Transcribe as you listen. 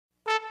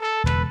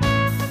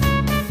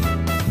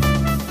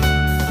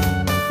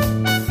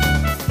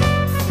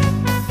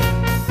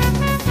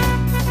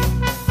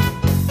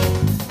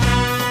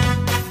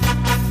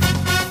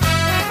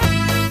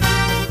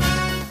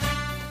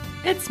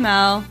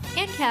Mel.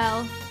 And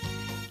Kel.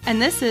 And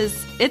this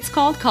is It's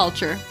Called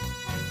Culture.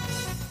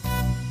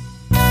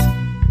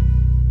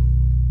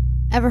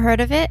 Ever heard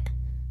of it?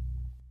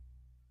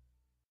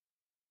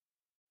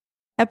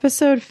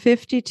 Episode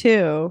 52.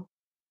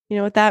 You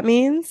know what that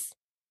means?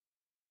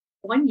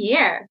 1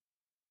 year.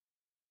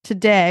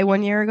 Today,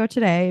 1 year ago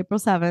today, April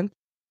 7th,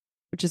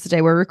 which is the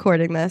day we're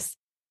recording this,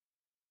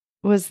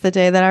 was the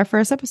day that our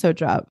first episode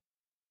dropped.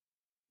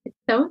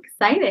 So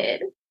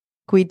excited.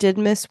 We did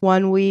miss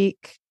 1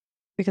 week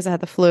because I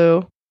had the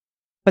flu,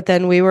 but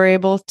then we were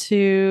able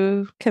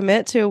to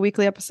commit to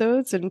weekly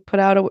episodes and put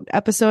out an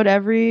episode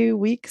every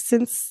week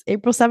since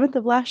April 7th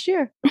of last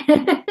year.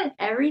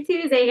 Every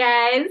Tuesday,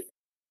 guys.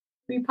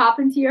 We pop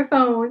into your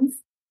phones.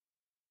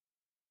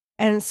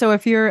 And so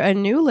if you're a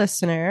new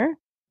listener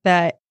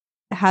that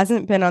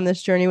hasn't been on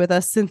this journey with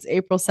us since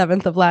April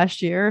 7th of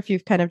last year, if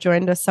you've kind of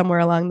joined us somewhere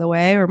along the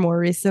way or more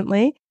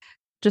recently,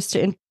 just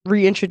to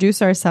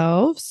reintroduce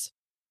ourselves,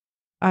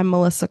 I'm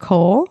Melissa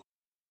Cole.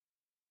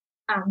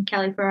 I'm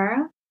Kelly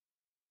Ferrara.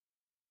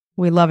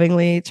 We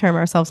lovingly term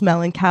ourselves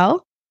Mel and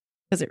Kel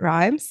because it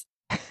rhymes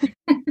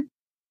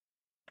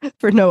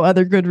for no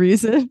other good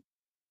reason.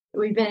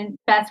 We've been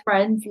best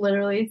friends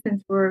literally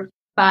since we're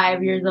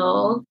 5 years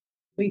old.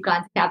 We've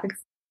gone to Catholic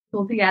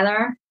school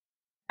together.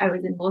 I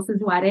was in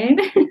Melissa's wedding.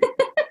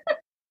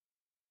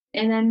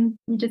 And then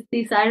we just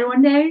decided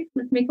one day,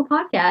 let's make a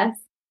podcast.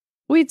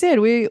 We did.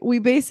 We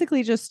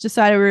basically just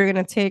decided we were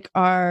going to take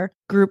our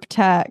group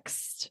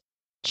text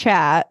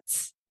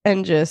chats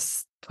and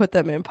just put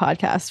them in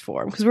podcast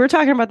form because we were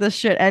talking about this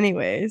shit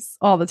anyways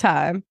all the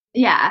time.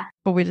 Yeah.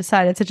 But we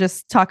decided to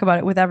just talk about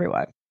it with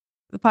everyone.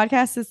 The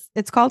podcast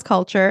it's called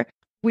Culture.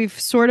 We've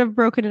sort of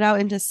broken it out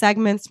into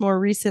segments more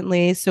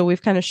recently. So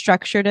we've kind of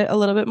structured it a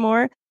little bit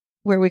more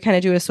where we kind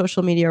of do a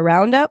social media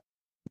roundup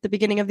at the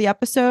beginning of the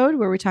episode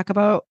where we talk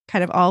about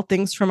kind of all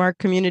things from our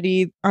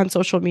community on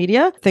social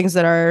media, things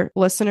that our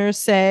listeners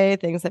say,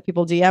 things that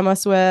people DM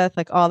us with,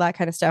 like all that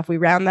kind of stuff. We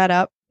round that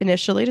up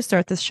initially to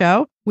start this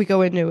show. We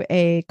go into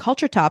a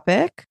culture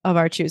topic of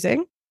our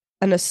choosing,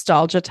 a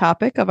nostalgia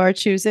topic of our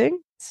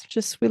choosing. It's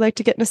just we like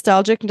to get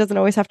nostalgic and doesn't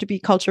always have to be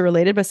culture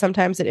related, but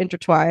sometimes it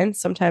intertwines.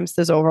 Sometimes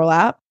there's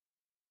overlap.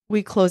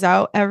 We close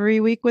out every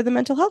week with a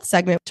mental health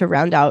segment to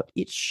round out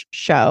each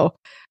show,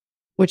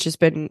 which has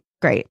been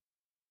great.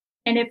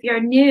 And if you're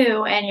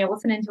new and you're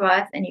listening to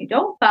us and you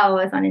don't follow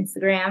us on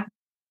Instagram,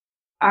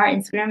 our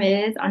Instagram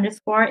is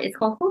 _ It's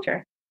Called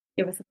Culture.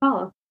 Give us a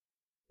follow.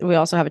 We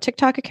also have a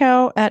TikTok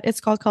account at It's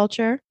Called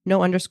Culture.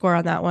 No underscore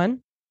on that one.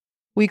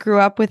 We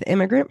grew up with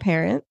immigrant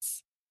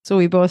parents. So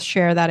we both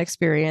share that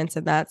experience.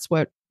 And that's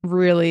what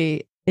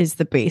really is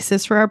the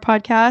basis for our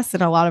podcast.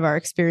 And a lot of our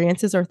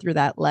experiences are through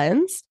that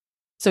lens.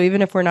 So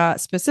even if we're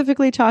not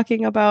specifically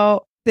talking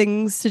about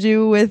things to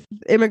do with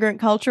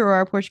immigrant culture or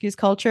our Portuguese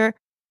culture,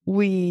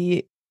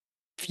 we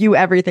view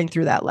everything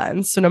through that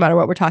lens. So no matter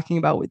what we're talking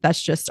about,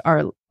 that's just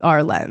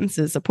our lens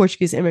is a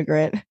Portuguese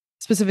immigrant,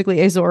 specifically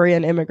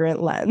Azorian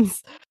immigrant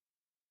lens.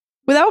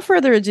 Without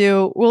further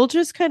ado, we'll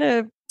just kind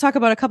of talk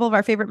about a couple of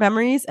our favorite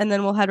memories, and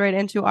then we'll head right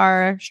into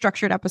our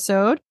structured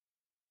episode.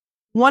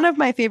 One of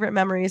my favorite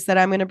memories that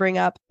I'm going to bring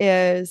up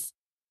is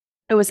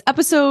it was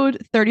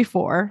episode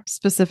 34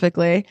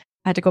 specifically.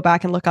 I had to go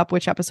back and look up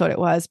which episode it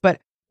was,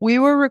 but we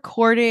were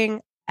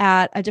recording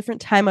at a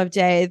different time of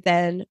day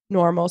than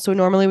normal. So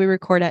normally we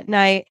record at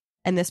night,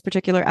 and this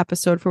particular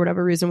episode, for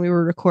whatever reason, we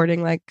were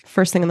recording like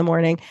first thing in the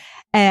morning,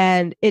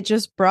 and it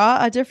just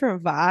brought a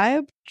different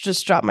vibe.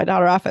 Just dropped my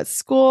daughter off at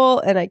school,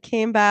 and I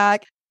came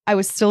back. I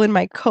was still in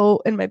my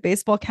coat and my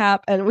baseball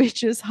cap, and we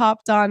just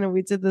hopped on and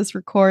we did this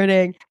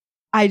recording.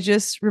 I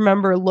just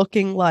remember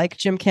looking like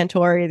Jim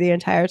Cantori the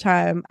entire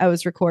time I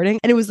was recording.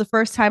 And it was the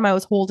first time I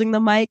was holding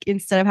the mic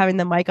instead of having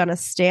the mic on a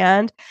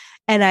stand.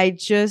 And I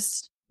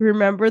just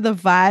remember the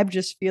vibe,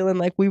 just feeling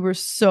like we were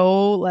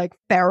so like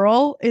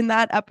feral in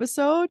that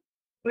episode.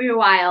 We were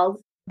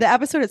wild. The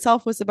episode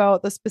itself was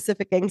about the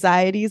specific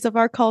anxieties of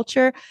our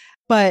culture,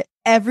 but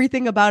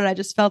everything about it, I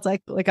just felt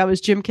like I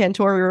was Jim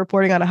Cantori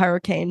reporting on a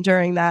hurricane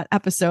during that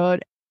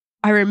episode.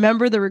 I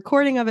remember the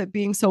recording of it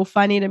being so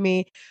funny to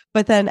me,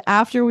 but then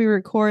after we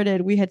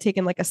recorded, we had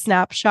taken like a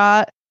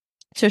snapshot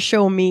to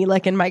show me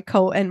like in my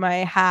coat and my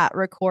hat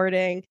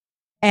recording,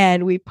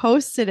 and we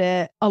posted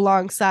it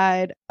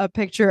alongside a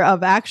picture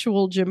of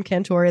actual Jim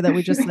Cantori that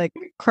we just like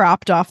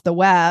cropped off the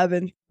web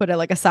and put it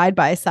like a side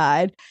by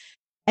side.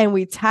 And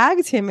we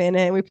tagged him in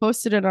it and we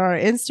posted it on our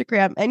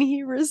Instagram, and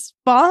he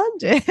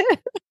responded.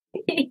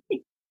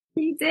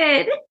 He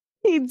did.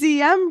 He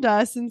DM'd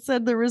us and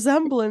said the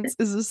resemblance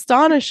is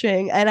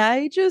astonishing. And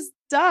I just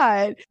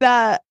died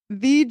that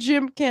the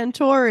Jim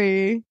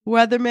Cantori,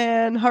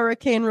 weatherman,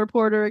 hurricane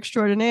reporter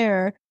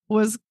extraordinaire,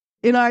 was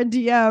in our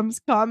DMs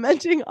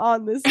commenting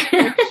on this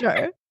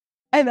picture.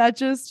 And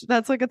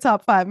that's like a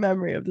top 5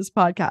 memory of this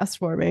podcast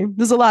for me.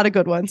 There's a lot of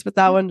good ones, but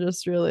that one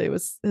just really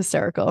was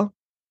hysterical.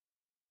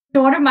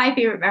 So one of my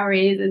favorite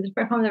memories is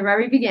from the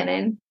very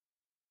beginning.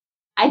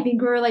 I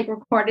think we were like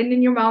recording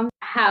in your mom's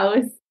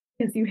house.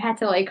 because you had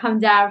to like come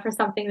down for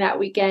something that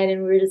weekend,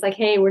 and we were just like,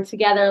 hey, we're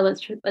together,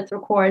 let's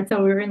record.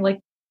 So we were in like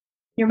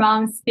your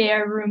mom's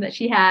spare room that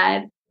she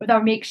had with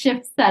our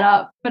makeshift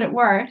setup, but it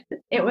worked.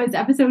 It was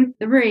episode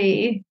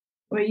 3.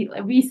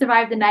 We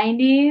survived the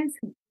 90s,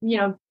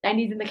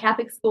 90s in the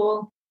Catholic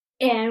school.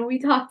 And we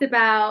talked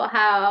about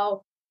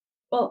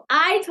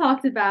I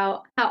talked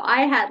about how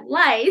I had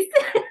lice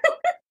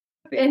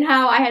and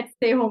how I had to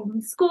stay home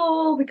from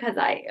school because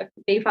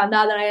they found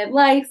out that I had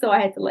lice. So I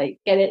had to like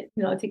get it,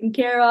 taken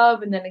care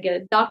of, and then I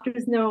get a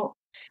doctor's note.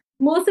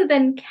 Melissa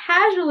then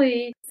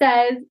casually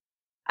says,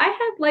 I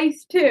had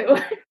lice too.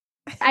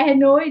 I had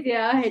no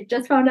idea. I had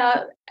just found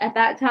out at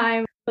that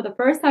time for the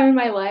first time in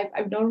my life.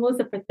 I've known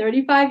Melissa for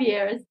 35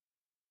 years.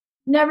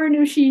 Never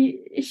knew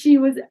she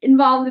was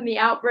involved in the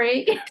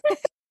outbreak.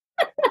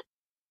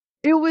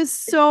 It was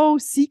so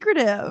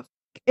secretive.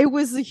 It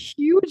was a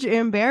huge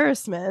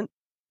embarrassment.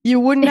 You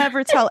would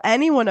never tell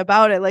anyone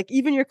about it. Like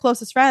even your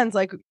closest friends,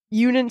 like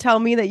you didn't tell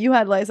me that you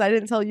had lice. I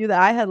didn't tell you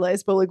that I had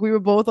lice, but like we were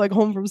both like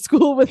home from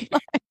school with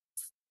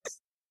lice.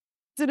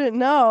 Didn't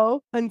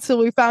know until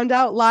we found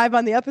out live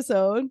on the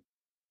episode.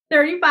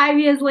 35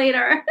 years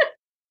later.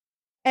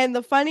 And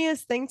the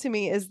funniest thing to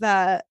me is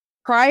that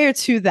prior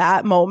to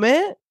that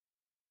moment,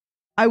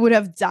 I would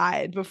have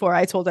died before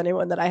I told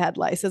anyone that I had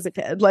lice as a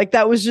kid. Like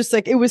that was just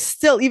like, it was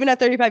still, even at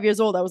 35 years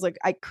old, I was like,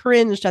 I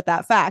cringed at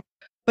that fact.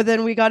 But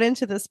then we got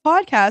into this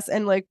podcast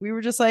and like, we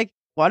were just like,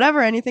 whatever,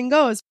 anything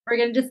goes. We're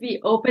going to just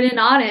be open and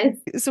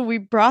honest. So we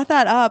brought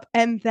that up.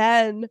 And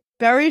then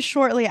very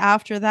shortly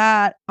after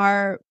that,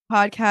 our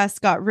podcast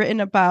got written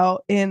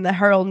about in the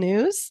Herald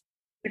News.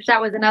 Which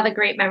that was another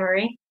great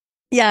memory.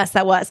 Yes,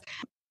 that was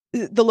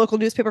the local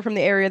newspaper from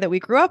the area that we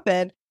grew up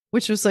in,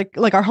 which was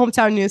like our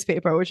hometown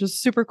newspaper, which was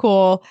super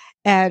cool.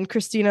 And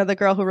Christina, the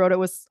girl who wrote it,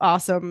 was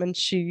awesome. And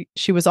she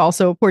was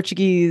also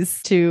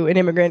Portuguese to an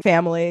immigrant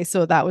family.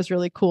 So that was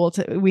really cool.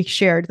 We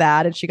shared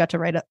that and she got to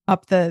write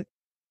up the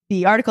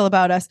article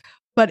about us.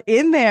 But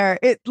in there,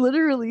 it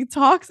literally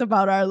talks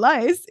about our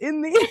lice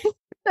in the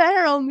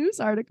Herald News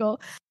article.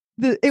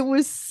 It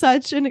was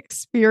such an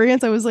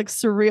experience. I was like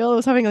surreal. I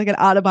was having like an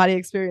out of body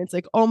experience.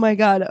 Like, oh my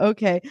God.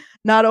 Okay.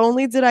 Not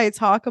only did I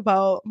talk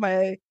about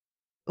my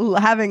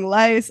having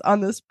lice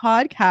on this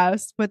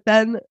podcast, but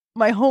then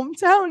my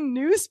hometown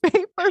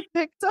newspaper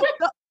picked up.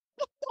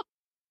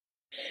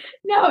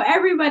 No,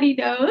 everybody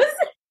knows.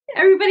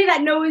 Everybody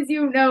that knows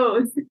you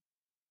knows.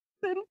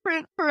 In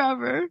print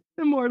forever,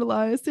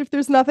 immortalized. If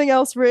there's nothing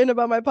else written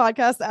about my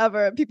podcast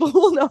ever, people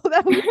will know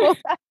that we both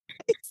have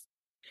lice.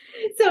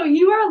 So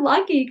you are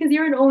lucky because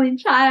you're an only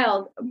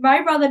child.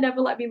 My brother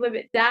never let me live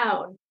it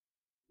down.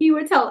 He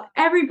would tell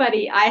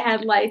everybody I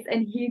had lice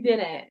and he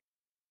didn't.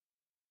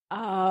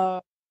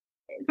 If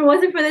it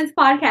wasn't for this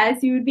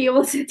podcast, you would be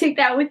able to take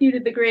that with you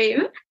to the grave.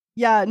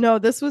 Yeah, no,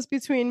 this was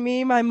between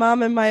me, my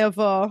mom, and my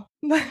avo.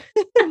 My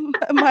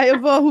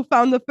avo who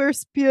found the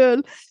first pure.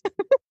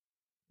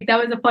 That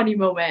was a funny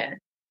moment.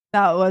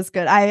 That was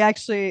good.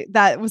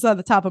 That was on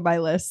the top of my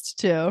list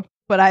too.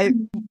 But I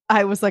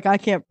was like, I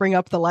can't bring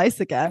up the lice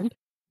again.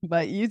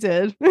 But you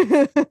did.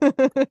 A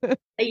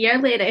year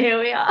later, here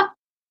we are.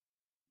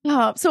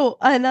 So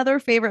another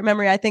favorite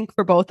memory, I think,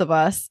 for both of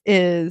us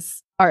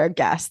is our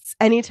guests.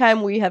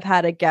 Anytime we have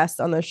had a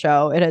guest on the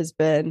show, it has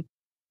been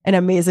an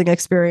amazing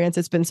experience.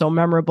 It's been so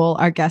memorable.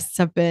 Our guests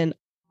have been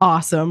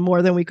awesome,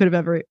 more than we could have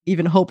ever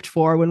even hoped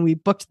for when we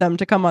booked them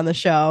to come on the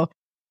show.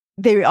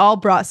 They all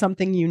brought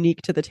something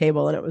unique to the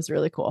table, and it was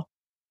really cool.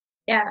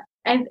 Yeah.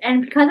 And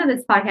because of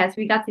this podcast,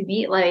 we got to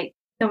meet like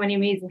so many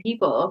amazing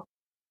people.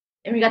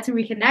 And we got to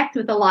reconnect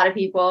with a lot of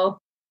people.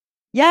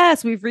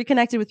 Yes, we've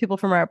reconnected with people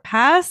from our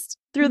past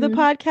through the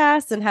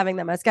podcast and having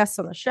them as guests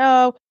on the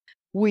show.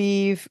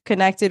 We've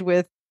connected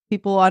with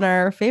people on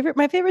my favorite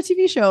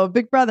TV show,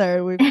 Big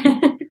Brother. We're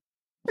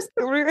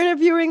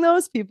interviewing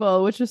those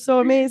people, which is so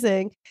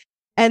amazing.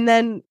 And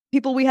then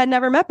people we had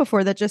never met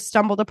before that just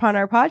stumbled upon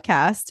our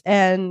podcast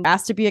and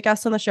asked to be a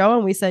guest on the show.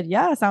 And we said,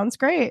 yeah, sounds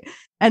great.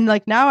 And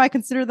like now I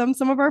consider them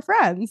some of our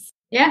friends.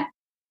 Yeah.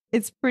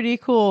 It's pretty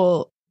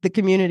cool, the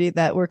community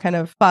that we're kind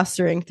of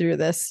fostering through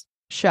this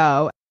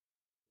show.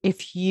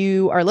 If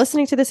you are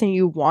listening to this and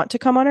you want to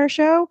come on our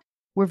show,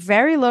 we're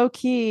very low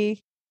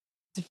key.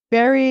 It's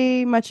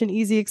very much an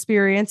easy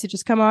experience. You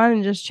just come on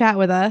and just chat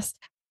with us.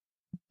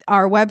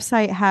 Our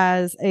website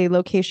has a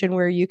location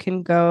where you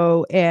can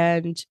go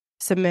and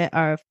submit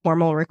a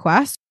formal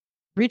request.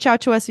 Reach out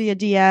to us via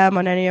DM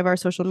on any of our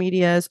social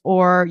medias,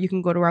 or you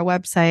can go to our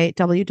website,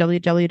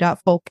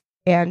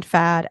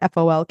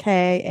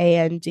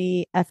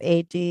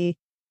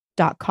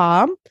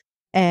 www.folkandfad.com,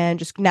 and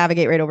just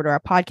navigate right over to our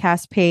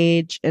podcast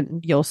page,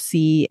 and you'll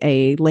see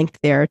a link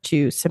there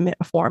to submit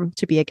a form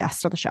to be a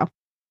guest on the show.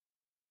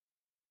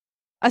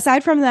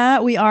 Aside from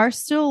that, we are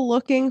still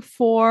looking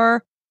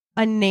for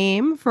a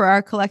name for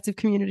our collective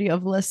community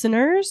of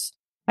listeners.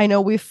 I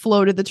know we've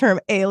floated the term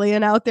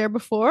alien out there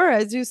before.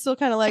 I do still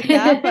kind of like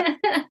that, but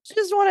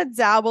just want to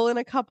dabble in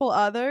a couple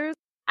others.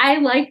 I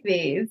like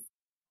these.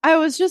 I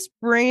was just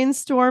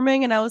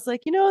brainstorming and I was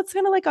like, it's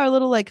kind of like our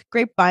little like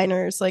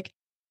grapeviners. Like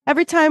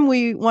every time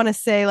we want to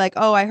say like,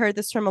 oh, I heard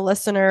this from a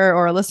listener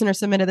or a listener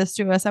submitted this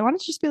to us, I want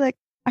to just be like,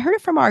 I heard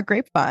it from our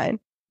grapevine,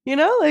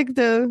 like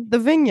the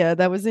vinya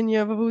that was in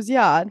your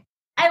yard.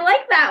 I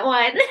like that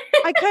one.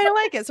 I kind of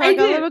like it. So I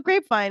got a little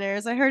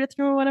grapeviners. I heard it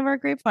through one of our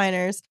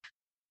grapeviners.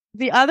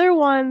 The other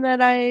one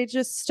that I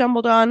just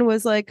stumbled on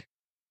was like,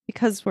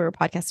 because we're a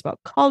podcast about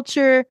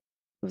culture, it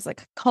was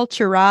like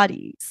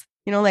culturatis,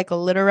 like a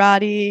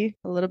literati,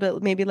 a little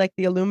bit maybe like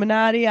the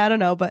Illuminati. I don't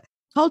know, but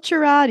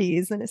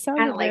culturatis. And it sounded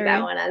kind of like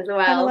that one as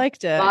well. Kind of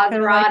liked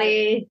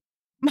it.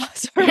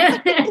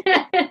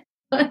 Maserati.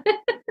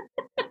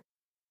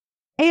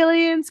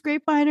 Aliens,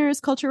 grapeviners,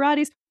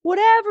 culturatis,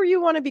 whatever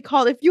you want to be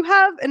called. If you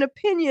have an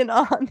opinion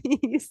on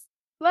these,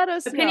 let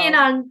us know. Opinion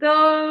on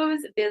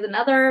those. If there's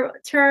another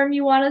term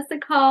you want us to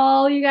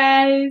call you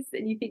guys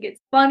and you think it's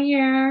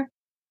funnier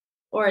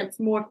or it's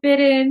more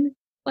fitting,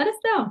 let us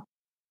know.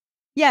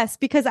 Yes,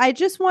 because I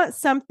just want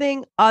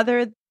something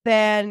other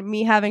than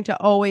me having to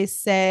always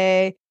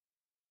say,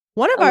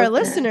 one of our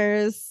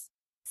listeners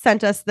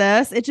sent us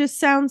this. It just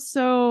sounds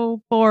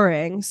so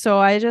boring. So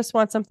I just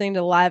want something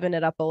to liven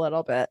it up a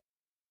little bit.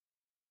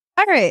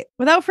 All right,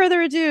 without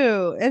further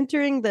ado,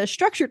 entering the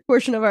structured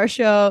portion of our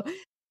show,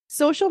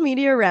 social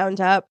media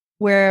roundup,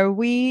 where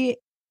we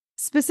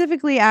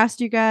specifically asked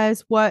you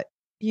guys what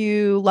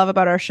you love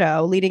about our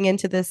show. Leading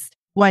into this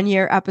 1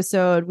 year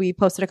episode, we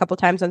posted a couple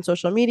times on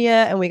social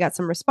media and we got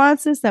some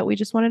responses that we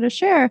just wanted to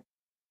share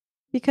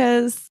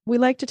because we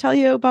like to tell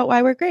you about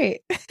why we're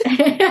great.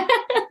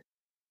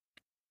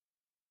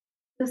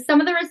 So some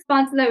of the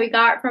responses that we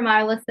got from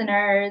our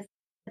listeners,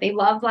 they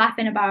love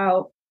laughing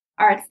about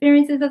our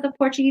experiences as a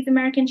Portuguese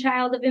American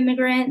child of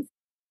immigrants.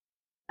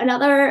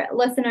 Another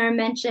listener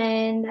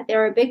mentioned that they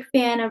were a big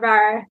fan of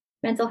our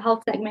mental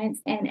health segments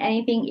and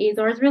anything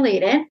Azores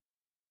related.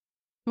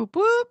 Boop,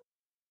 boop.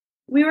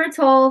 We were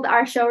told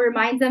our show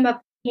reminds them of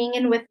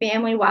hanging with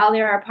family while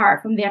they're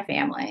apart from their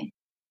family.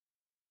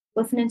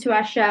 Listening to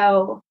our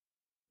show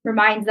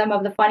reminds them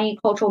of the funny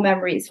cultural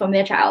memories from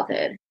their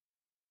childhood.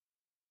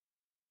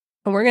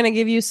 And we're going to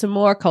give you some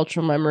more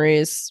cultural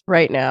memories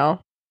right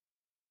now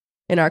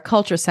in our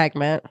culture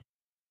segment,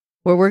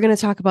 where we're going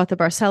to talk about the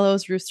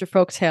Barcelos Rooster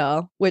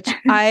folktale, which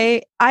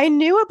I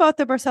knew about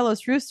the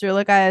Barcelos Rooster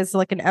like as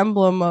like an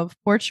emblem of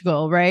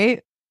Portugal,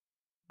 right?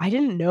 I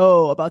didn't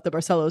know about the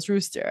Barcelos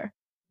Rooster.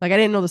 Like I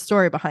didn't know the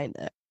story behind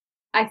it.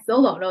 I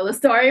still don't know the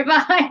story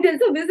behind it,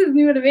 so this is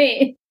new to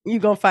me. You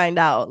go find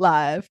out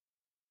live.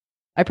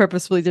 I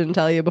purposefully didn't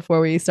tell you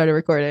before we started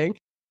recording, so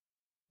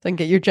I can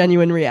get your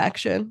genuine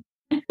reaction.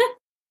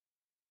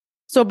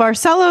 So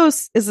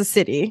Barcelos is a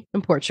city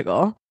in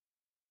Portugal.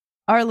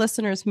 Our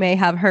listeners may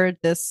have heard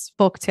this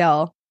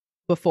folktale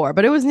before,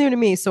 but it was new to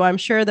me. So I'm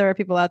sure there are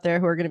people out there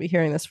who are going to be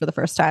hearing this for the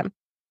first time.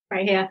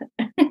 Right here.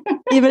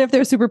 Even if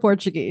they're super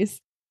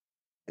Portuguese.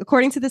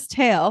 According to this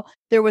tale,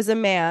 there was a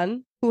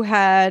man who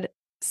had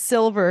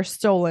silver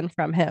stolen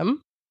from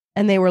him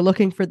and they were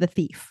looking for the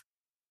thief.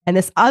 And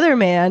this other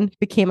man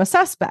became a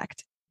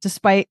suspect,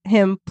 despite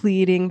him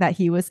pleading that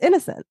he was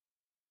innocent.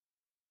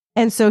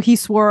 And so he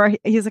swore,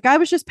 he's like, I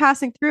was just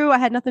passing through. I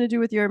had nothing to do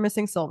with your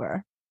missing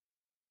silver.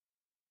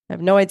 I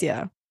have no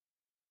idea.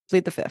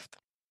 Plead the fifth.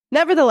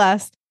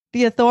 Nevertheless,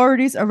 the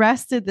authorities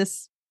arrested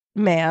this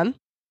man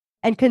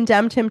and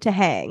condemned him to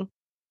hang.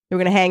 They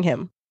were going to hang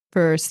him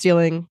for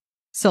stealing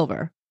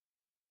silver,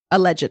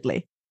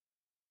 allegedly.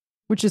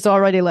 Which is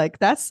already like,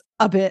 that's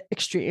a bit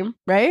extreme,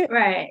 right?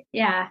 Right,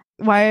 yeah.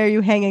 Why are you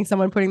hanging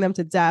someone, putting them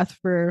to death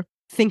for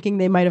thinking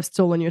they might have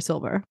stolen your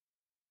silver?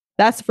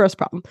 That's the first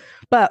problem.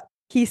 But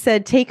he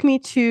said, take me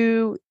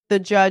to the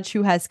judge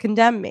who has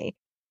condemned me.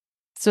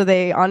 So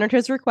they honored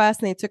his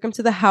request and they took him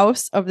to the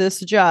house of this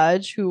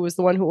judge who was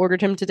the one who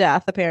ordered him to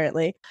death,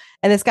 apparently.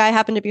 And this guy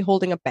happened to be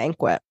holding a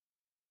banquet.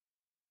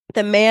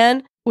 The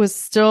man was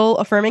still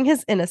affirming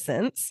his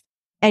innocence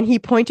and he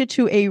pointed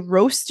to a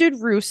roasted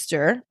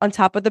rooster on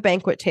top of the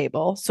banquet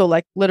table. So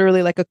like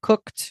literally like a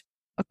cooked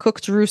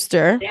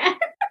rooster. Yeah,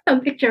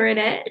 I'm picturing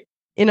it.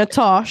 In a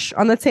tosh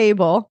on the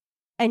table.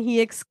 And he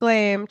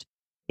exclaimed,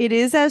 it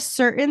is as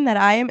certain that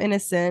I am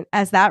innocent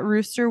as that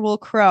rooster will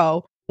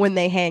crow when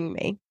they hang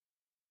me.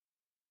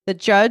 The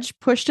judge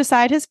pushed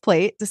aside his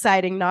plate,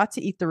 deciding not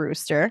to eat the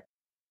rooster,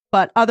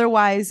 but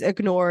otherwise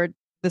ignored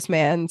this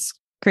man's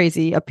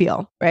crazy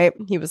appeal, right?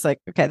 He was like,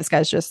 okay, this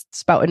guy's just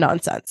spouting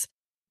nonsense.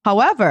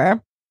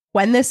 However,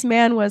 when this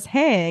man was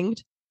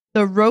hanged,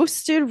 the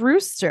roasted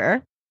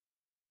rooster,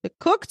 the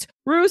cooked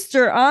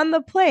rooster on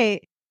the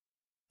plate,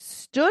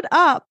 stood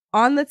up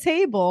on the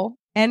table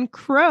and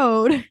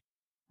crowed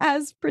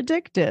as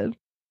predicted.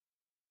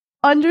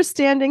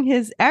 Understanding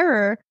his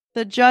error,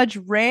 the judge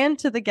ran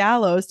to the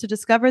gallows to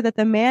discover that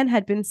the man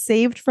had been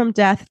saved from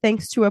death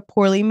thanks to a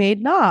poorly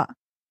made knot.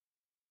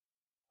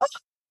 Oh,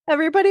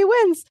 everybody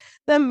wins.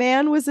 The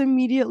man was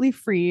immediately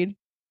freed.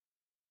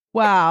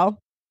 Wow.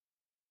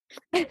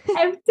 I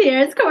have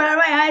tears coming out of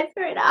my eyes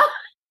right now.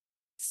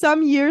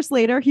 Some years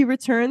later, he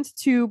returned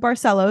to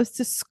Barcelos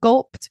to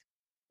sculpt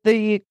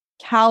the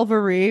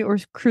Calvary or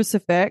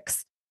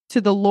crucifix to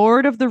the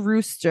Lord of the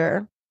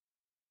Rooster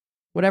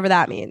whatever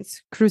that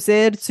means.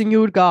 Crusade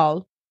Señor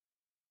Gal.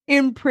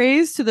 In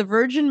praise to the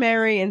Virgin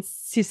Mary and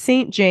to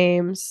St.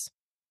 James.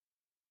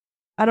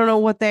 I don't know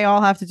what they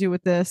all have to do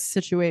with this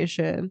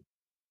situation.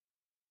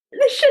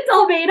 This shit's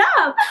all made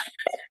up.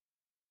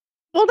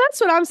 Well,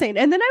 that's what I'm saying.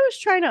 And then I was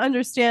trying to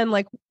understand,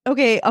 like,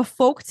 okay, a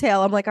folk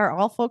tale. I'm like, are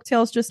all folk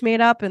tales just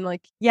made up? And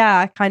like,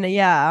 yeah, kind of,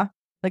 yeah.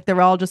 Like,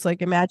 they're all just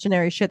like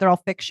imaginary shit. They're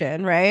all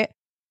fiction, right?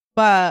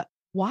 But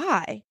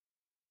why?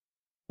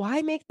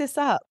 Why make this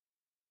up?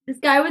 This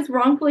guy was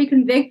wrongfully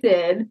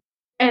convicted,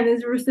 and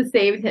this rooster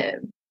saved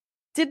him.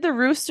 Did the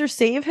rooster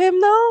save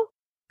him, though?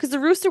 Because the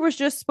rooster was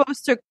just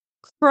supposed to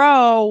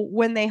crow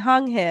when they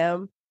hung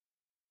him,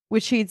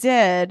 which he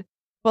did.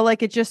 But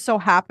like, it just so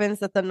happens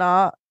that the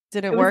knot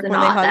didn't work when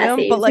they hung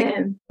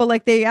him. But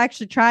like, they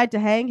actually tried to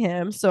hang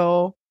him.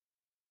 So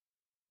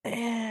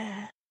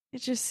it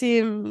just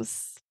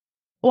seems.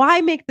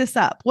 Why make this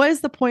up? What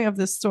is the point of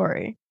this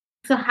story?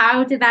 So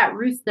how did that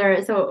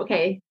rooster? So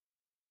okay,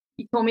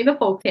 you told me the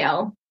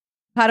folktale.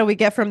 How do we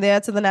get from there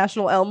to the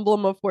national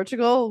emblem of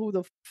Portugal? Who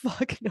the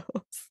fuck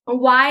knows?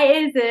 Why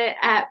is it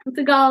at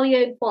Portugalia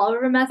in Fall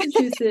River,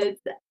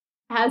 Massachusetts,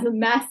 has a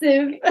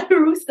massive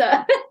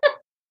rooster?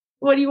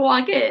 What do you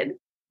walk in?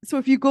 So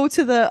if you go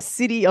to the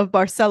city of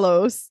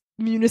Barcelos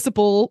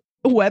municipal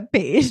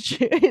webpage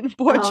in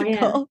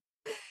Portugal,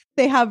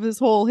 they have this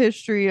whole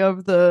history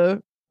of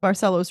the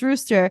Barcelos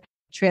rooster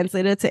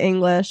translated to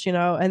English, you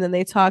know, and then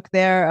they talk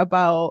there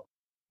about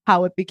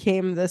how it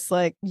became this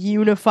like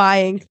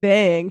unifying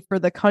thing for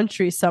the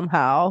country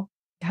somehow.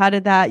 How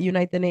did that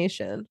unite the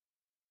nation?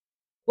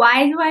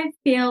 Why do I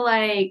feel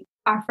like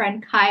our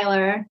friend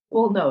Kyler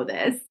will know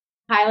this?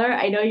 Kyler,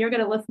 I know you're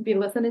going to be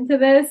listening to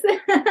this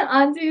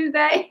on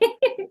Tuesday.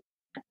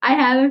 I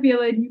have a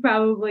feeling you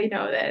probably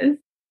know this.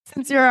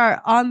 Since you're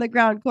our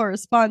on-the-ground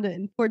correspondent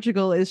in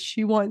Portugal, is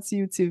she wants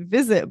you to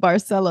visit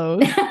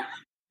Barcelos,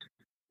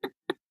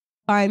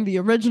 find the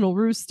original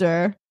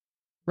rooster,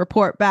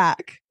 report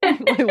back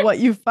what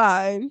you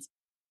find.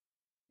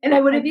 And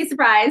I wouldn't be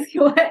surprised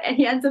and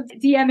he ends up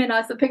DMing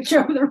us a picture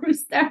of the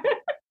rooster.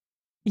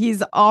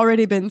 He's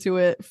already been to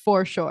it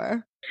for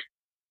sure.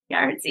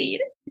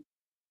 Guaranteed.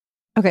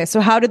 Okay,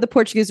 so how did the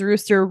Portuguese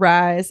rooster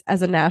rise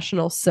as a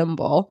national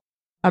symbol?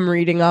 I'm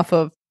reading off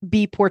of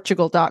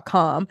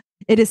bportugal.com.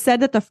 It is said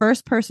that the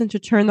first person to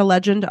turn the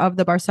legend of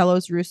the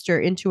Barcelos rooster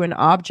into an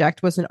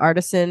object was an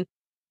artisan,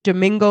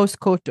 Domingos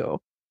Couto.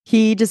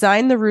 He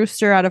designed the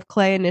rooster out of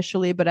clay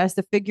initially, but as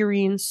the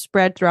figurines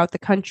spread throughout the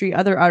country,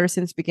 other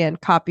artisans began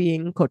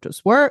copying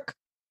Couto's work.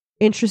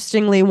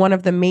 Interestingly, one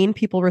of the main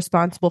people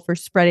responsible for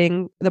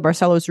spreading the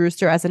Barcelos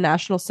rooster as a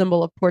national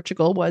symbol of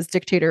Portugal was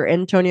dictator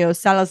Antonio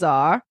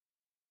Salazar,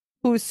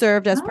 who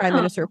served as Prime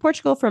Minister of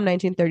Portugal from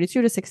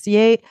 1932 to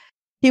 68.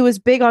 He was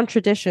big on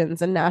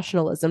traditions and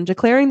nationalism,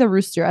 declaring the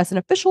rooster as an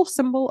official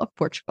symbol of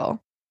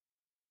Portugal.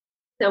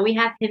 So we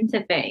have him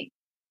to thank.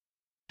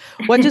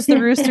 What does the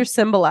rooster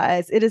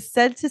symbolize? It is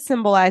said to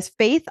symbolize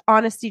faith,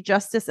 honesty,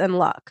 justice, and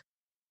luck.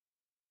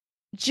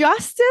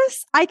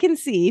 Justice, I can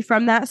see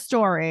from that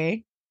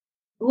story.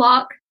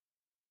 Luck,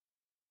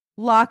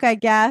 I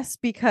guess,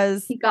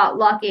 because he got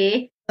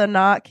lucky. The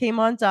knot came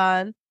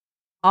undone.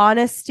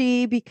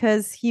 Honesty,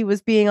 because he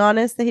was being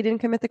honest that he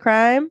didn't commit the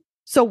crime.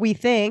 So we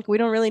think. We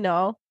don't really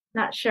know.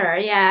 Not sure,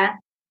 yeah.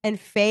 And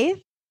faith,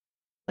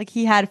 like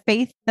he had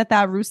faith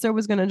that rooster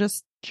was going to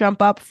just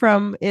jump up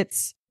from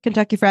its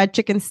Kentucky Fried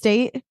Chicken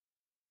state.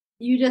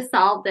 You just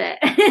solved it.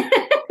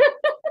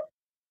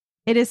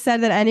 It is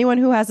said that anyone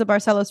who has a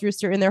Barcelos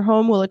rooster in their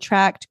home will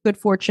attract good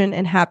fortune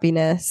and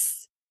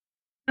happiness.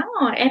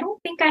 Oh, I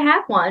don't think I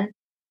have one.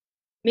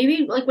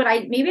 Maybe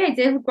I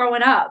did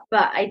growing up,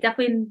 but I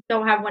definitely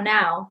don't have one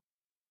now.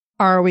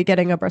 Are we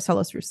getting a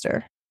Barcelos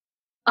rooster?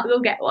 I'll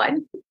go get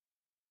one.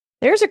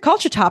 There's a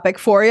culture topic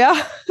for you.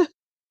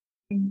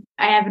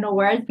 I have no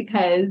words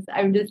because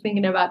I'm just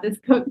thinking about this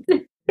cooked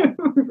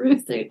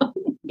rooster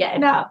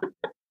getting up.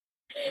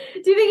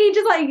 Do you think he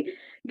just like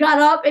got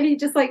up and he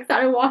just like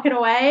started walking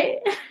away?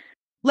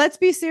 Let's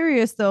be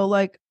serious though.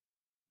 Like,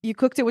 you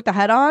cooked it with the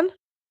head on?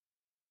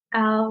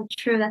 Oh,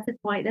 true. That's a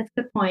point. That's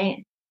a good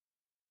point.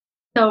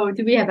 So,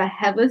 do we have a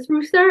headless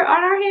rooster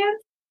on our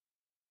hands?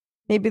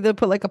 Maybe they'll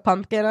put like a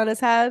pumpkin on his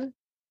head.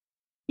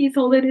 He's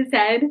holding his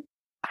head.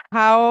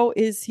 How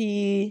is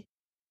he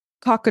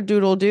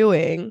cockadoodle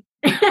doing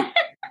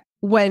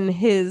when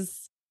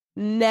his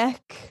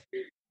neck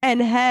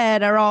and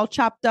head are all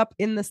chopped up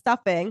in the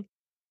stuffing?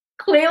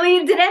 Clearly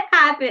it didn't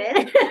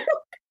happen.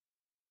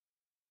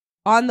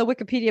 On the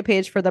Wikipedia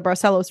page for the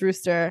Barcelos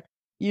rooster,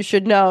 you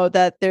should know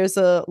that there's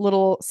a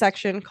little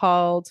section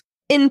called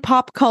In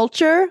Pop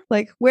Culture.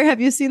 Like, where have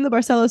you seen the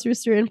Barcelos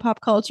rooster in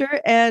pop culture?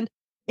 And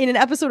in an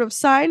episode of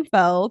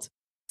Seinfeld,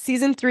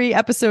 season 3,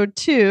 episode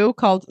 2,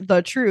 called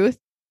The Truth,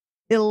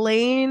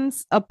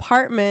 Elaine's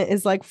apartment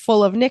is like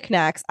full of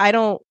knickknacks. I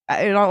don't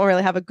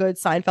really have a good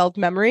Seinfeld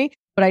memory,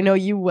 but I know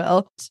you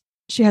will.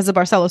 She has a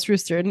Barcelos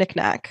rooster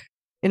knickknack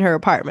in her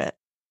apartment.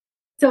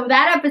 So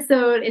that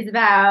episode is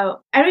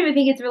about, I don't even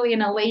think it's really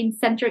an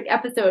Elaine-centric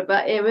episode,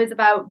 but it was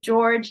about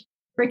George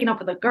breaking up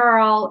with a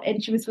girl,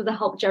 and she was supposed to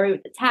help Jerry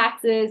with the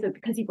taxes, but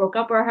because he broke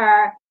up with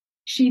her,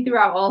 she threw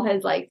out all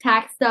his like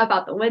tax stuff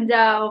out the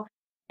window.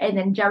 And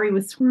then Jerry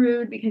was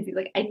screwed because he's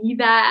like, I need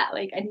that.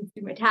 Like, I need to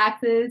do my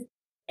taxes.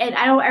 And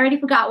I already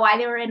forgot why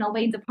they were in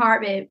Elaine's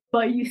apartment,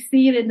 but you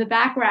see it in the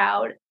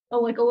background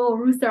of like a little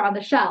rooster on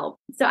the shelf.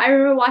 So I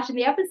remember watching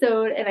the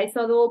episode and I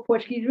saw the little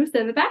Portuguese rooster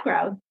in the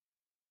background.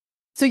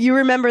 So you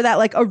remember that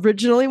like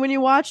originally when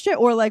you watched it,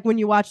 or like when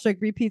you watched like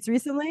repeats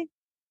recently?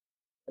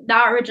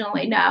 Not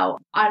originally, no,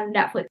 on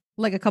Netflix.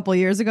 Like a couple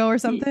years ago or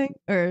something?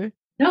 Or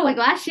no, like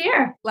last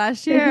year.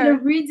 Last They did year. a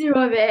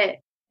redo of it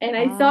and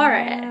I saw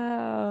it.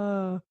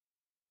 Oh.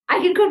 I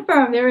can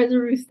confirm there is a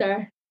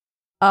rooster.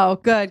 Oh,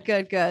 good.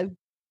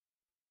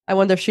 I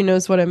wonder if she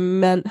knows what it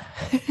meant.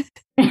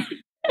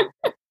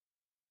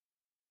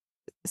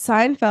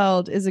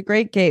 Seinfeld is a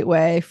great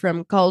gateway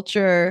from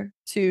culture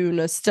to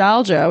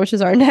nostalgia, which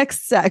is our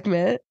next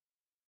segment.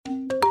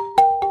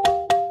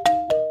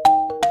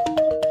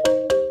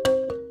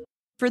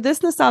 For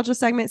this nostalgia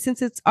segment,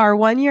 since it's our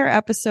 1-year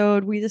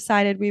episode, we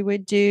decided we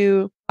would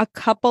do a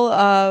couple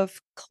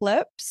of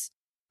clips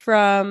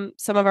from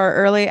some of our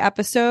early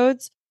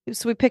episodes.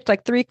 So we picked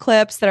like 3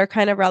 clips that are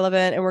kind of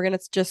relevant, and we're going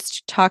to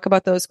just talk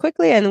about those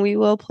quickly, and we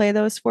will play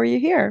those for you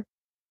here.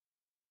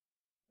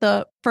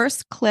 The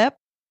first clip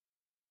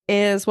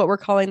is what we're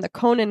calling the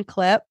Conan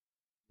clip,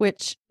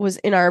 which was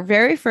in our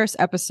very first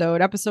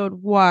episode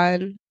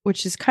 1,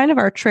 which is kind of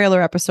our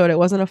trailer episode. It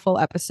wasn't a full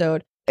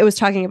episode. It was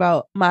talking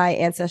about my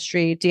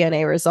ancestry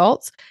DNA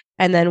results.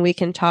 And then we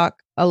can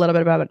talk a little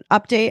bit about an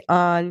update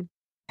on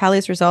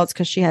Hallie's results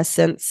because she has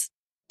since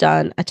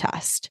done a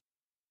test.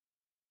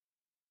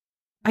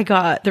 I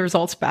got the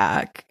results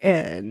back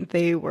and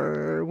they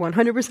were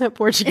 100%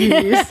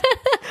 Portuguese.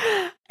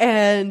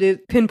 And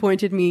it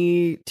pinpointed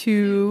me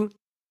to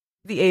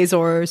the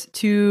Azores,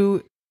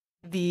 to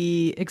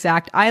the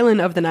exact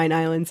island of the 9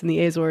 islands in the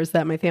Azores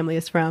that my family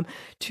is from,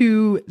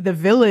 to the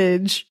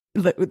village.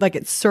 Like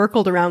it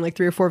circled around like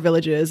 3 or 4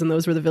 villages, and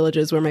those were the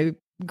villages where my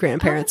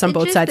grandparents on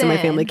both sides of my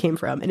family came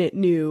from. And it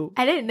knew.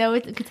 I didn't know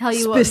it could tell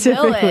you what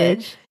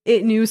village.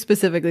 It knew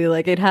specifically,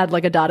 like it had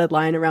like a dotted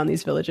line around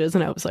these villages,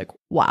 and I was like,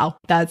 wow,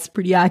 that's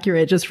pretty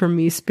accurate just from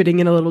me spitting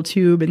in a little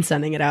tube and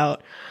sending it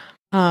out.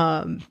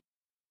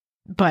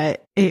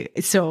 But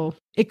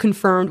it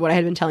confirmed what I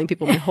had been telling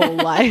people my whole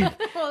life.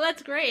 Well,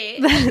 that's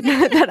great.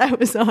 that I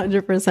was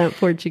 100%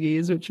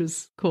 Portuguese, which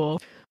was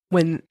cool.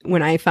 When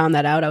I found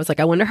that out, I was like,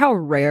 I wonder how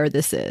rare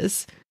this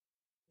is.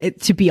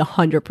 It to be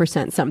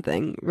 100%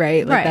 something,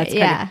 right? Like that's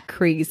kind of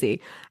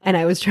crazy. And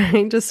I was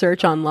trying to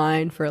search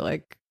online for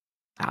like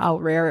how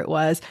rare it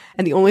was,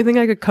 and the only thing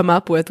I could come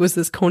up with was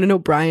this Conan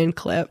O'Brien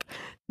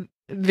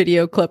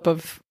video clip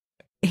of,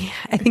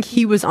 I think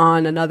he was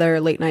on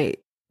another late night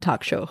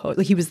talk show host.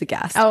 Like he was the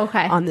guest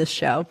on this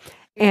show,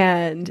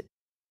 and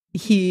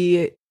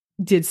he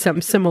did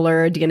some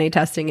similar DNA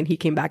testing, and he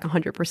came back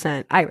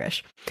 100%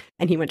 Irish.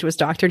 And he went to his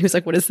doctor, and he was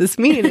like, "What does this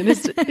mean?" And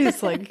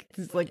he's like,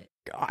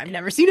 oh, "I've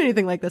never seen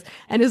anything like this."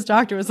 And his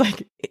doctor was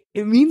like,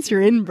 "It means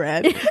you're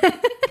inbred."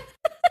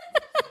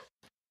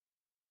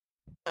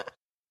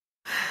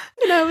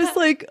 And I was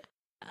like,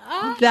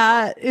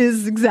 that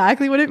is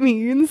exactly what it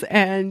means.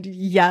 And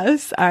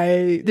yes,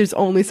 there's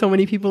only so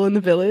many people in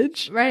the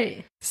village.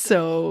 Right.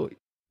 So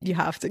you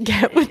have to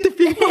get with the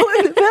people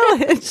in the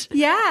village.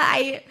 Yeah,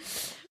 I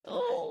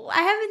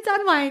haven't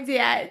done mine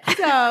yet.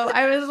 So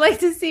I would like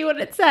to see what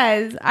it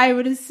says. I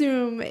would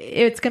assume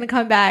it's going to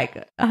come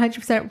back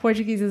 100%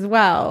 Portuguese as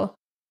well.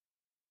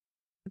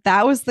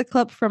 That was the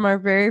clip from our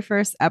very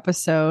first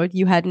episode.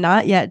 You had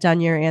not yet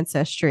done your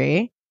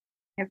ancestry.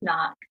 I have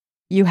not.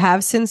 You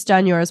have since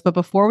done yours, but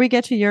before we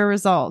get to your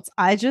results,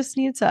 I just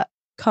need to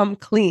come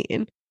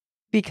clean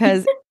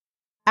because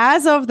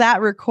as of that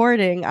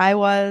recording, I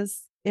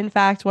was, in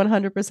fact,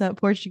 100%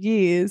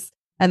 Portuguese,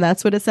 and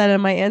that's what it said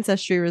in my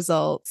ancestry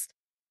results.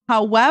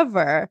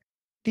 However,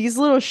 these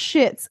little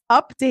shits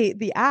update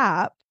the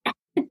app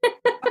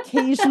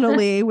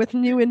occasionally with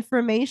new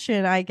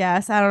information, I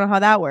guess. I don't know how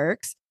that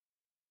works.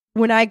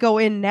 When I go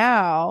in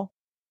now,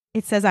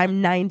 it says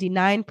I'm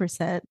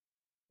 99%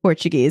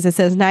 Portuguese. It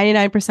says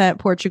 99%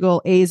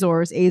 Portugal,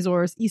 Azores,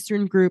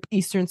 Eastern Group,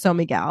 Eastern São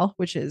Miguel,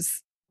 which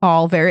is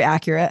all very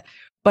accurate.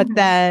 But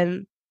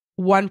then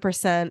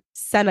 1%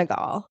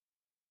 Senegal.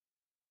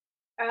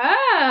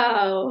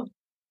 Oh,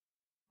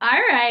 all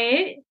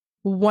right.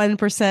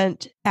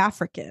 1%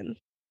 African.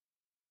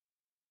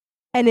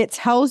 And it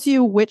tells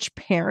you which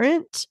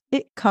parent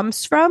it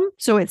comes from.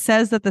 So it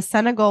says that the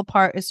Senegal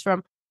part is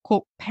from,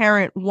 quote,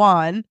 parent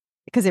 1,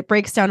 because it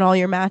breaks down all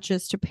your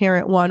matches to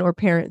parent 1 or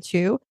parent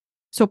 2.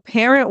 So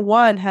parent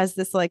 1 has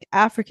this like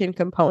African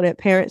component.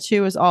 Parent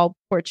 2 is all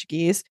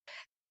Portuguese.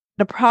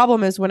 The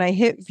problem is when I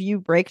hit view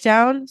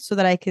breakdown so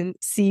that I can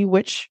see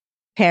which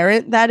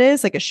parent that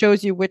is, like it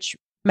shows you which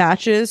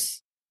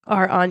matches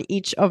are on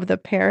each of the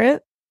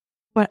parent,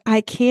 but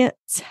I can't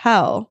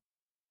tell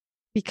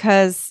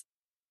because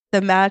the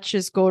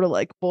matches go to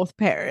like both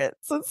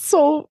parents. It's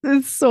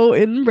so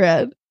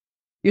inbred.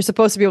 You're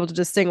supposed to be able to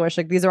distinguish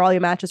like these are all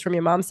your matches from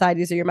your mom's side,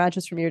 these are your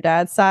matches from your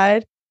dad's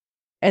side.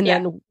 And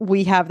then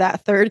we have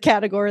that third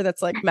category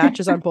that's like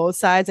matches on both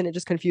sides, and it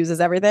just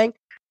confuses everything.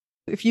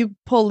 If you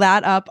pull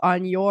that up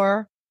on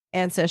your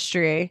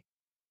ancestry,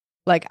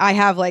 like I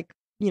have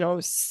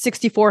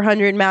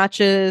 6,400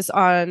 matches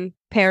on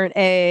parent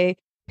A,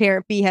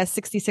 parent B has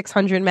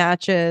 6,600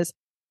 matches.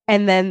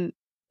 And then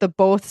the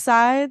both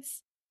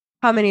sides,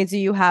 how many do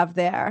you have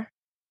there?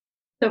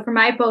 So for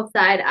my both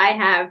side, I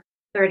have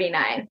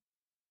 39.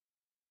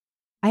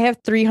 I have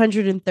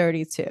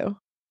 332.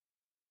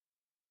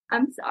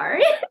 I'm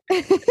sorry.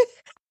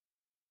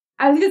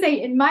 I was going to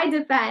say in my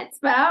defense,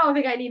 but I don't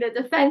think I need a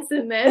defense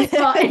in this.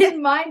 But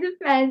in my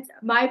defense,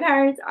 my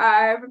parents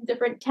are from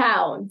different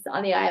towns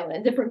on the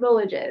island, different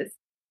villages.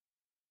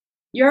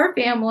 Your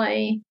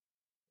family.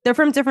 They're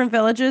from different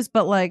villages,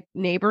 but like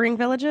neighboring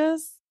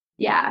villages?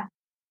 Yeah.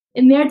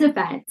 In their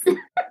defense.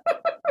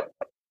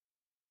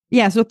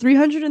 Yeah, so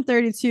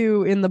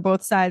 332 in the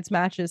both sides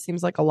matches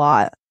seems like a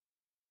lot.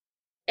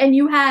 And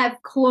you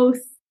have close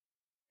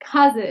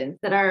cousins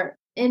that are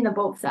in the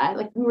both sides.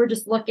 Like we were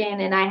just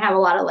looking, and I have a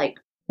lot of like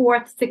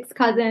fourth, sixth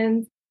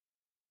cousins.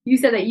 You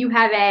said that you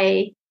have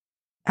I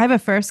have a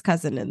first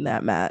cousin in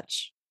that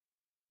match.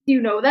 Do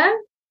you know them?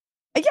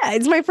 Yeah,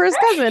 it's my first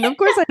cousin. Of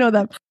course I know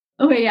them.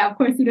 Okay, yeah, of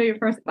course you know your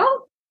first.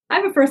 Well, I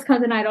have a first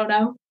cousin I don't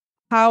know.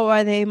 How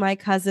are they my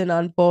cousin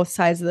on both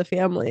sides of the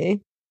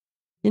family?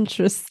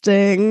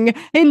 Interesting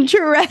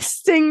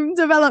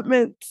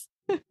development.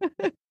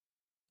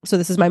 So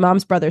this is my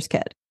mom's brother's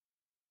kid.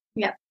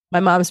 Yep.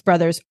 My mom's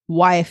brother's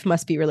wife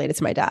must be related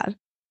to my dad.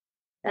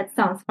 That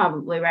sounds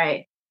probably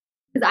right.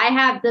 Because I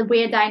have the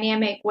weird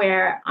dynamic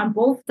where on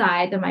both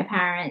sides of my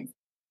parents,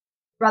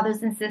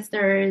 brothers and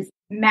sisters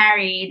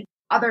married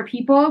other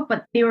people,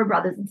 but they were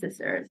brothers and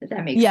sisters, if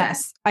that makes sense.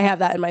 Yes, I have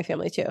that in my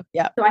family too.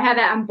 Yeah. So I have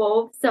that on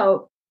both.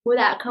 So would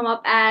that come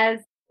up as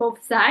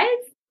both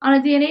sides on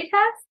a DNA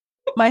test?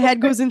 My head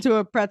goes into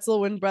a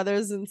pretzel when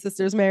brothers and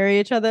sisters marry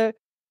each other.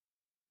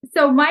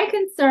 So my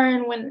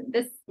concern when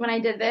I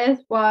did this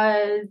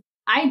was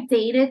I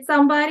dated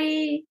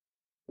somebody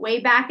way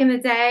back in the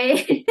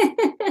day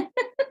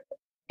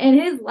and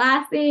his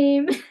last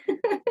name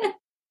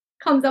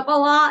comes up a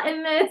lot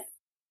in this.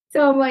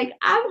 So I'm like,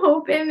 I'm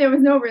hoping there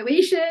was no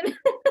relation.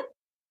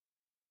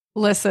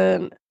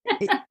 Listen,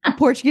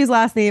 Portuguese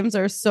last names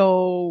are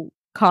so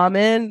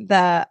common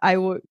that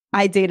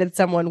I dated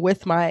someone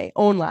with my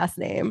own last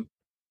name.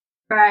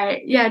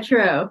 Right. Yeah,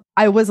 true.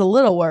 I was a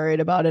little worried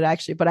about it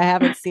actually, but I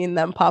haven't seen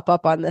them pop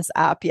up on this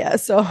app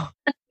yet. So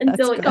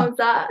until it comes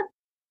up.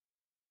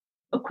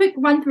 A quick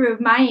run through of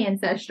my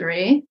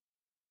ancestry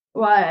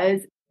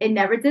was it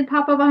never did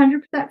pop up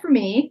 100% for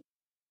me.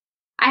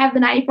 I have the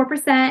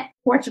 94%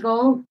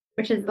 Portugal,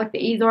 which is like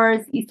the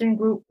Azores, Eastern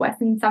Group,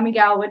 Western San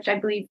Miguel, which I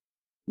believe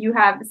you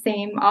have the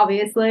same,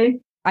 obviously.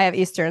 I have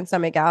Eastern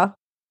San Miguel.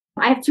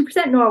 I have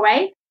 2%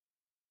 Norway,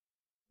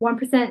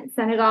 1%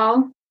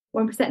 Senegal,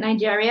 1%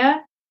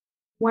 Nigeria,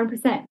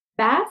 1%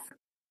 Basque,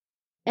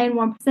 and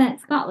 1%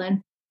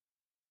 Scotland.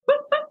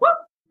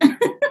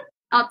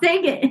 I'll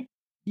take it.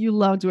 You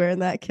loved wearing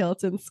that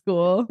kilt in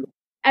school.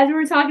 As we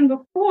were talking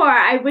before,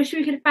 I wish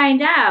we could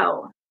find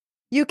out.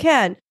 You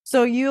can.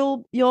 So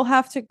you'll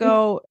have to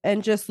go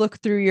and just look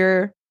through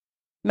your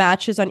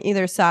matches on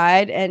either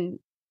side, and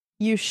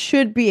you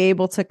should be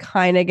able to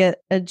kind of get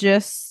a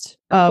gist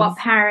of what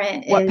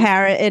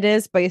parent it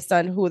is based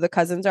on who the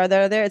cousins are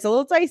that are there. It's a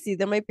little dicey.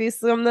 There might be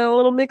some that are a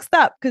little mixed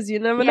up because you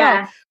never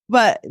know.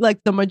 But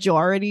like the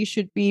majority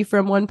should be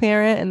from one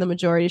parent and the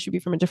majority should be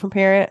from a different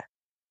parent.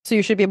 So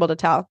you should be able to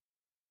tell.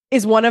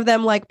 Is one of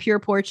them like pure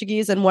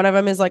Portuguese and one of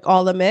them is like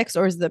all the mix,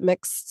 or is the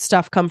mixed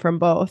stuff come from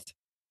both?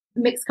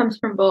 Mix comes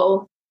from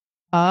both.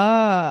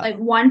 Like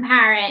one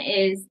parent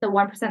is the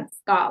 1%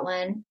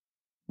 Scotland.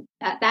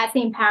 That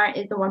same parent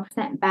is the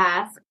 1%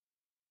 Basque.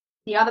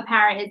 The other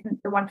parent is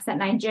the 1%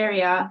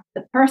 Nigeria.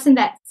 The person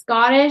that's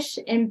Scottish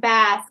and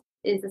Basque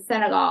is the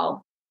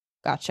Senegal.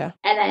 Gotcha.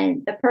 And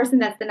then the person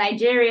that's the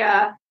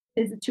Nigeria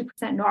is the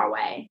 2%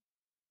 Norway.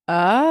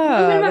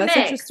 Oh, that's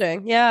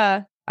interesting.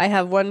 Yeah. I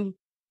have one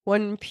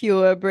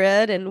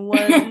purebred and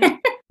one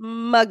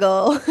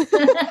muggle.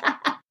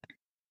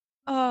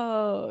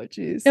 Oh,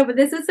 jeez. No, but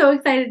this is so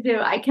excited too.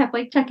 I kept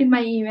like checking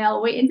my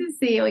email, waiting to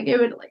see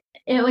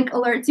it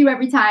alerts you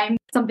every time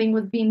something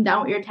was being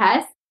done with your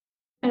test.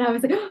 And I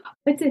was like, oh,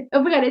 it's in.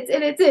 Oh my god, it's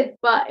in.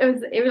 But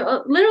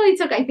it literally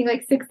took I think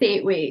like 6 to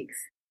 8 weeks.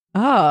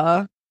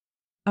 Oh,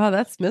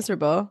 that's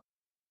miserable.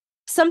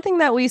 Something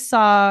that we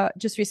saw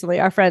just recently,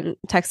 our friend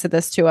texted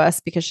this to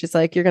us because she's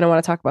like, you're going to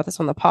want to talk about this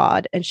on the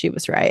pod. And she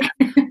was right.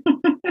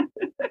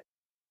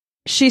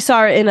 She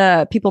saw it in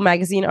a People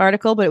magazine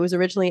article, but it was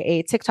originally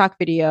a TikTok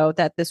video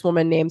that this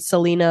woman named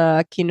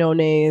Selena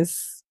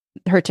Quinones,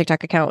 her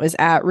TikTok account is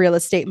at Real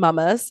Estate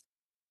Mamas.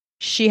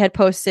 She had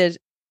posted,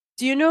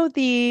 do you know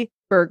the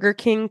Burger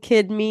King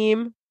kid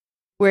meme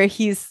where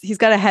he's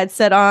got a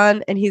headset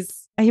on and he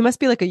must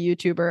be like a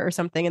YouTuber or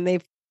something, and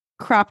they've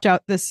cropped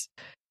out this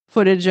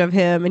footage of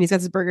him and he's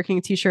got his Burger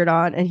King t-shirt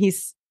on and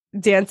he's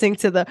dancing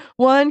to the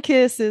one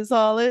kiss is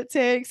all it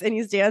takes, and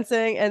he's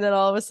dancing, and then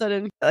all of a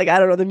sudden, like, I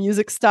don't know, the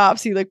music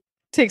stops, he like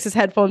takes his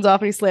headphones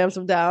off and he slams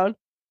them down.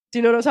 Do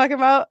you know what I'm talking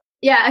about?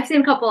 Yeah, I've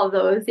seen a couple of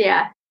those.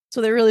 Yeah.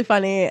 So they're really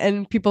funny,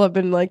 and people have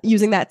been like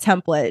using that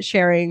template,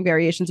 sharing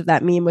variations of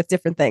that meme with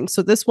different things.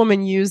 So this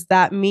woman used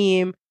that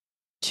meme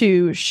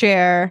to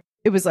share.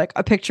 It was like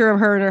a picture of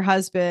her and her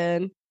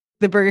husband.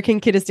 The Burger King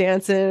kid is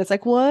dancing. It's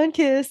like, one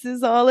kiss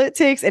is all it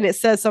takes. And it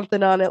says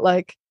something on it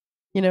like,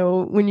 you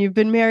know, when you've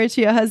been married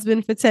to your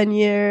husband for 10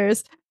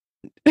 years,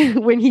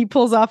 when he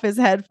pulls off his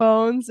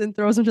headphones and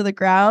throws them to the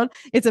ground,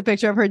 it's a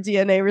picture of her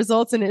DNA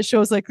results, and it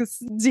shows like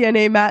this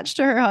DNA match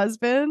to her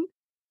husband.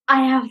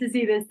 I have to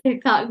see this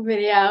TikTok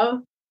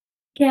video.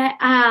 Get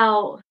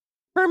out.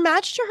 Her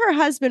match to her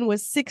husband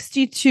was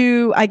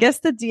 62. I guess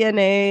the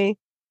DNA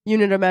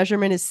unit of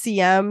measurement is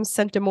cms,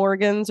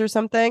 centimorgans or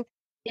something.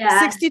 Yeah.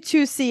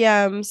 62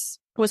 cms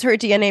was her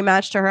DNA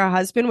match to her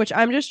husband, which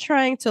I'm just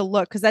trying to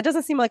look because that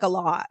doesn't seem like a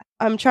lot.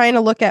 I'm trying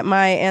to look at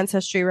my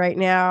ancestry right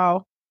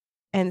now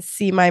and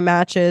see my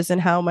matches and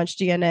how much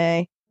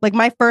DNA. Like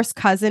my first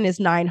cousin is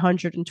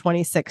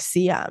 926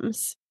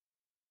 cms.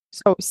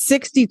 So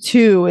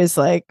 62 is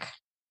like,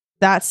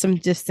 that's some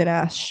distant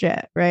ass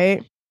shit,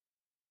 right?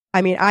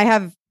 I mean, I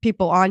have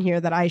people on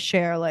here that I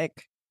share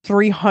like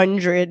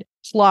 300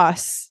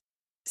 plus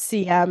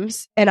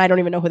CMs, and I don't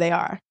even know who they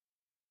are.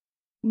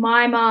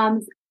 My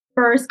mom's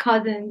first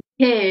cousin's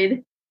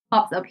kid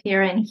pops up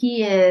here, and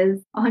he is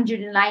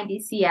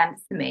 190 cms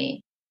to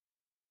me.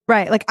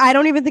 Right. Like, I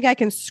don't even think I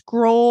can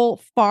scroll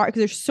far because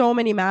there's so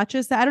many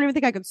matches that I don't even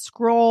think I could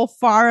scroll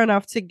far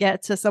enough to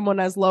get to someone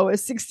as low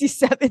as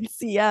 67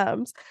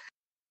 CMs.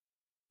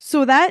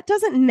 So that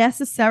doesn't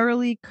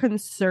necessarily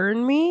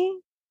concern me.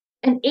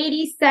 An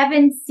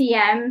 87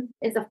 cm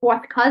is a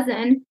fourth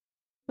cousin.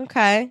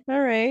 Okay. All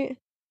right.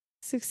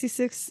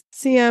 66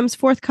 CMs,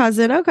 fourth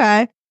cousin.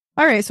 Okay.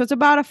 All right. So it's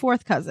about a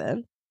fourth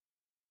cousin.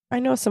 I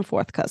know some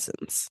fourth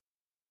cousins.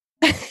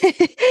 But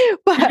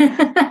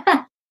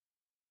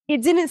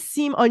it didn't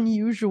seem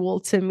unusual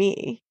to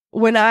me.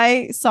 When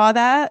I saw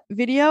that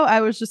video,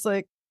 I was just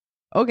like,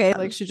 okay,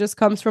 like she just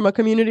comes from a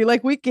community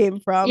like we came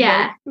from.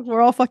 Yeah. Like,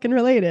 we're all fucking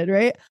related,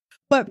 right?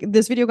 But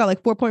this video got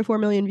like 4.4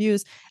 million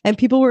views, and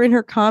people were in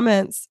her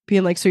comments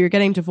being like, so you're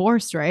getting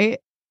divorced, right?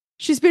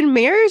 She's been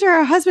married to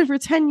her husband for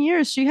 10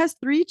 years. She has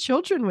 3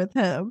 children with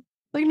him.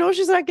 Like, no,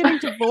 she's not getting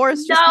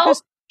divorced just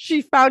because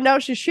she found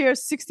out she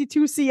shares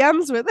 62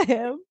 CMs with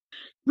him.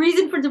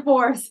 Reason for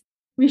divorce.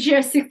 We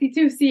share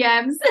 62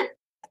 CMs.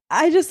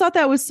 I just thought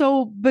that was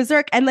so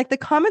berserk. And like the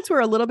comments were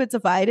a little bit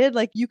divided.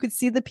 Like you could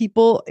see the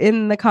people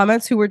in the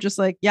comments who were just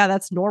like, yeah,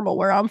 that's normal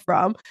where I'm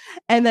from.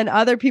 And then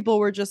other people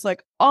were just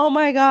like, oh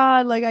my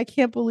God, like, I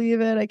can't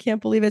believe it. I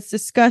can't believe it's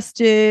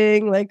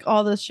disgusting. Like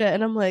all this shit.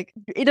 And I'm like,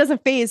 it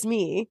doesn't faze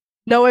me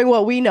knowing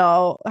what we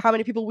know, how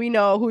many people we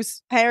know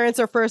whose parents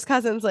are first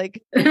cousins.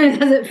 Like, It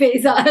doesn't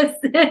faze us.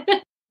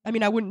 I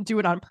mean, I wouldn't do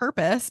it on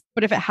purpose,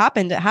 but if it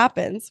happened, it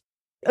happens.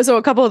 So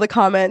a couple of the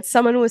comments,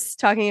 someone was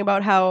talking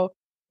about how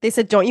they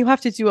said, don't you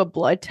have to do a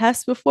blood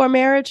test before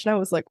marriage? And I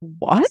was like,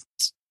 what?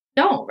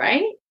 Don't,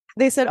 right?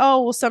 They said,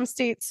 oh, well, some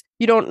states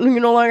you no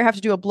longer have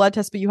to do a blood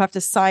test, but you have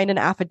to sign an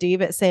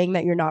affidavit saying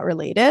that you're not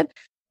related.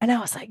 And I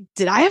was like,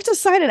 did I have to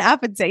sign an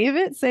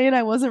affidavit saying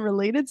I wasn't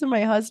related to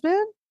my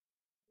husband?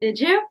 Did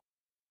you?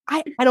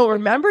 I don't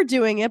remember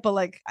doing it, but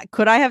like,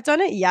 could I have done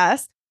it?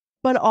 Yes.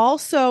 But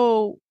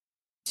also,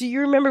 do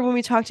you remember when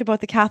we talked about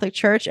the Catholic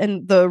Church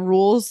and the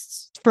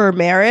rules for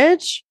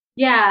marriage?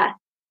 Yeah.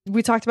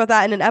 We talked about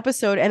that in an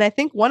episode, and I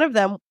think one of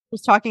them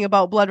was talking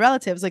about blood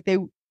relatives. Like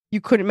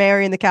you couldn't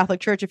marry in the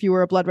Catholic Church if you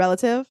were a blood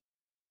relative.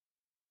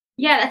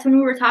 Yeah, that's when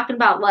we were talking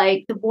about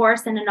like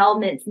divorce and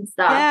annulments and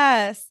stuff.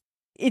 Yes.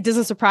 It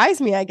doesn't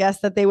surprise me, I guess,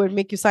 that they would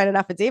make you sign an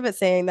affidavit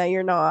saying that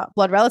you're not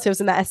blood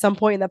relatives and that at some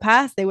point in the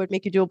past they would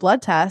make you do a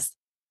blood test.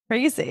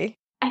 Crazy.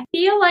 I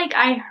feel like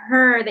I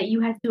heard that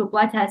you had to do a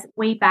blood test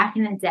way back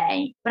in the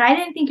day, but I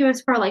didn't think it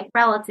was for like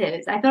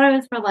relatives. I thought it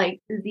was for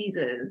like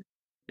diseases.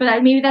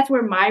 But maybe that's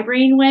where my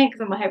brain went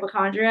because I'm a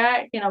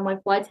hypochondriac and I'm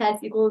like blood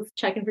test equals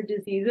checking for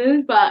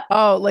diseases. But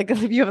oh, like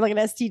if you have like an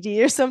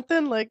STD or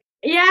something, like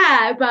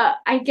yeah. But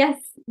I guess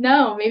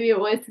no, maybe it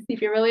was to see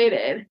if you're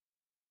related.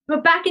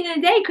 But back in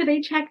the day, could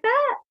they check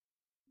that?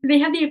 Do they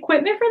have the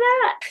equipment for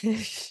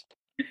that?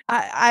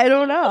 I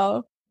don't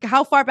know.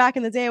 How far back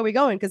in the day are we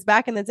going? Because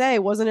back in the day,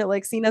 wasn't it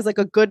like seen as like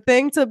a good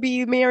thing to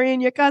be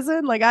marrying your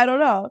cousin? Like, I don't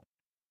know.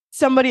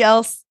 Somebody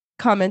else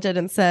commented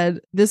and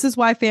said, this is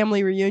why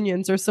family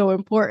reunions are so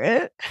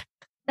important.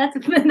 That's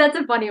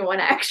a funny one,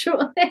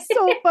 actually.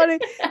 So funny.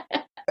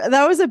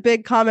 That was a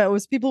big comment,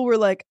 was people were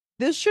like,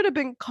 this should have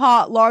been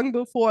caught long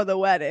before the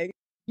wedding.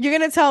 You're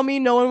going to tell me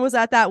no one was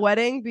at that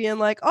wedding being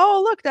like,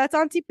 oh, look, that's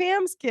Auntie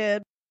Pam's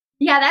kid.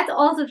 Yeah, that's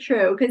also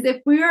true. Because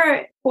if we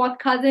were fourth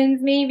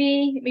cousins,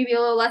 maybe a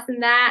little less than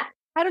that.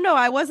 I don't know.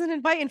 I wasn't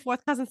inviting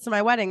fourth cousins to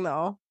my wedding,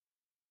 though.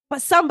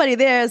 But somebody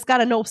there has got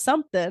to know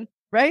something,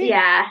 right?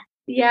 Yeah.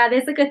 Yeah,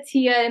 there's like a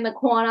Tia in the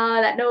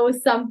corner that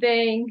knows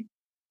something.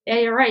 Yeah,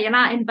 you're right. You're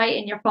not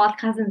inviting your fourth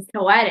cousins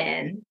to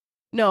weddings.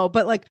 No,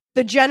 but like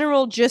the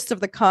general gist of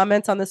the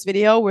comments on this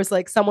video was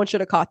like, someone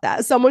should have caught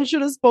that. Someone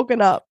should have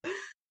spoken up.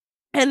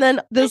 And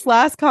then this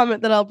last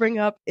comment that I'll bring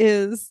up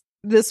is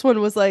this one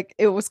was like,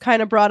 it was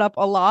kind of brought up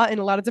a lot in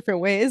a lot of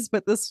different ways,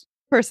 but this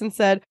person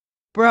said,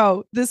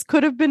 bro, this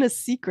could have been a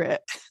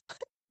secret.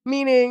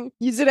 Meaning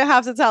you didn't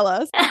have to tell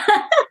us.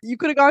 You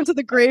could have gone to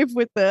the grave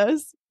with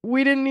this.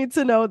 We didn't need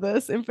to know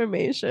this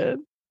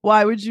information.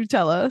 Why would you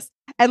tell us?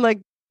 And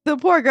like the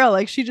poor girl,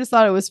 like she just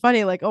thought it was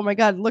funny. Like, oh my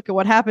God, look at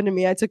what happened to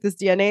me. I took this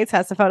DNA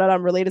test and found out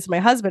I'm related to my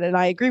husband. And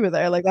I agree with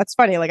her. Like, that's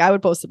funny. Like, I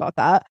would post about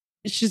that.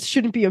 She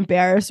shouldn't be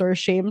embarrassed or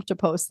ashamed to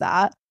post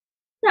that.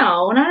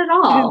 No, not at She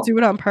all. didn't do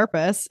it on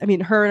purpose. I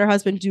mean, her and her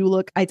husband do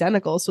look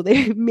identical. So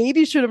they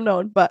maybe should have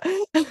known. But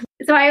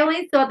So I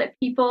only saw the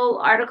People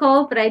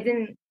article, but I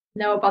didn't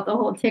know about the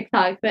whole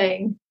TikTok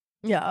thing.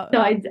 yeah. So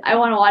I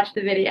want to watch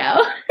the video.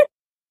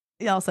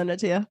 Yeah, I'll send it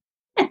to you.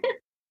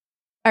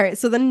 All right.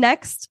 So the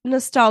next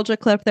nostalgia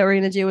clip that we're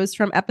going to do is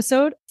from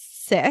episode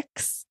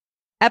 6.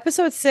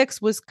 Episode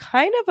 6 was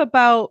kind of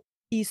about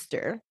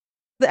Easter.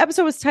 The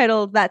episode was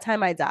titled That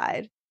Time I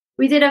Died.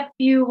 We did a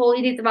few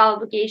holy days of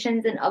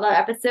obligations in other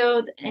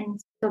episodes. And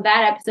so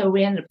that episode,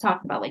 we ended up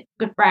talking about like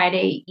Good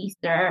Friday,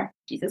 Easter,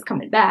 Jesus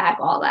coming back,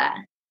 all that.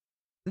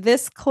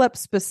 This clip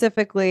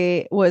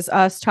specifically was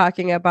us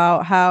talking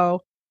about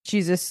how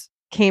Jesus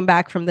came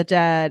back from the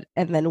dead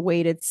and then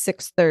waited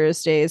 6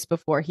 Thursdays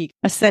before he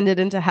ascended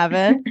into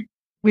heaven.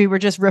 We were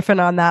just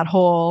riffing on that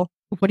whole,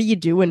 what are you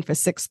doing for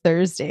 6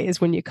 Thursdays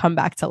when you come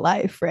back to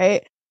life,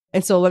 right?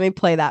 And so let me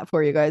play that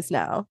for you guys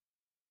now.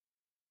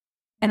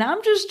 And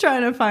I'm just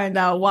trying to find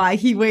out why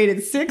he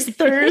waited 6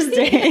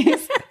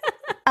 Thursdays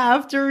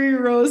after he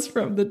rose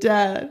from the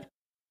dead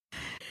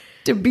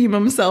to beam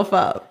himself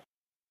up.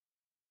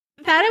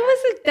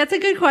 That's a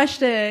good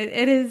question.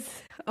 It is.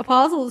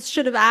 Apostles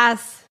should have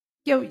asked,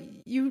 yo,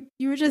 you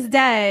were just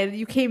dead.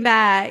 You came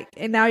back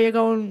and now you're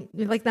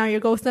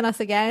ghosting us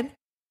again.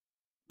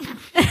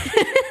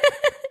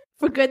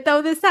 For good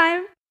though this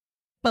time.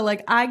 But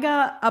like, I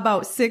got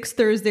about 6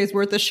 Thursdays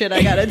worth of shit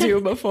I gotta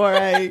do before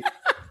I...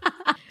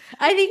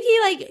 I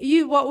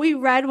think what we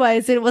read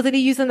was, wasn't he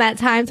using that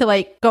time to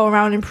like go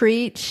around and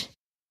preach?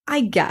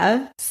 I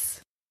guess.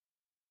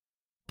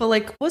 But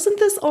like, wasn't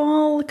this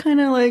all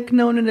kind of like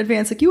known in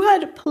advance? Like, you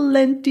had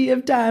plenty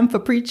of time for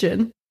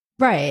preaching.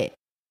 Right.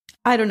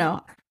 I don't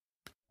know.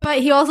 But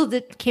he also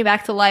came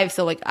back to life.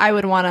 So like, I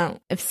would want to,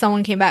 if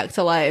someone came back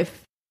to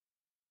life,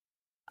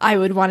 I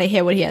would want to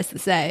hear what he has to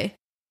say.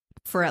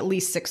 For at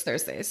least 6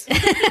 Thursdays.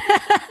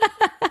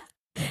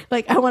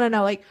 Like, I want to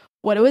know like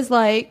what it was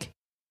like.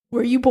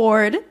 Were you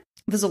bored?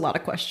 There's a lot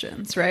of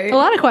questions, right? A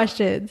lot of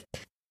questions.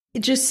 It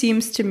just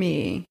seems to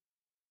me,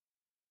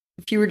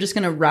 if you were just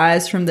going to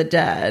rise from the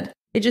dead,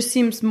 it just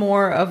seems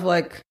more of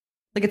like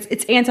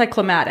it's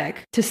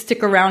anticlimactic to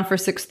stick around for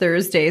 6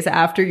 Thursdays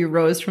after you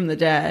rose from the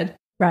dead.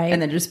 Right.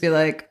 And then just be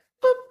like,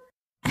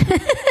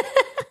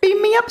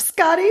 beam me up,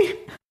 Scotty.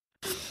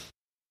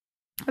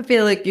 I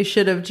feel like you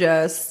should have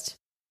just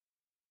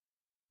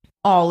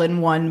all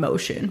in one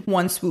motion,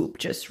 one swoop,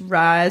 just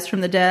rise from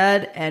the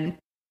dead and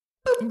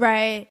boop,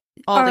 right.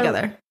 all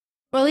together.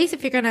 Well, at least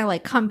if you're going to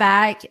like come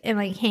back and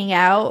like hang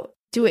out,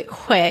 do it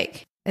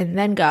quick and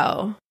then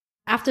go.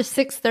 After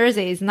 6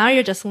 Thursdays, now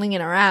you're just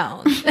lingering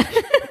around.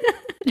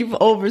 You've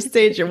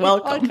overstayed your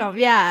welcome.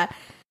 Yeah.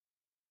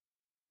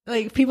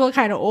 Like, people are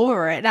kind of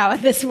over it now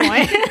at this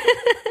point.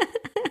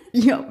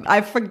 Yo,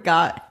 I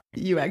forgot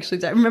you actually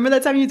died. Remember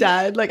that time you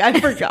died? Like, I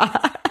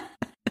forgot.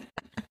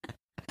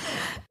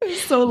 It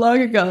was so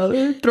long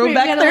ago.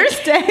 Throwback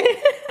Thursday.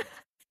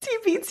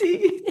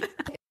 TBT.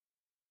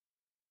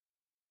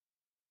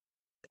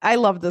 I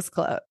love this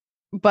clip,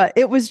 but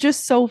it was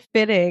just so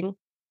fitting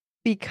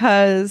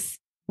because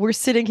we're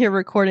sitting here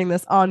recording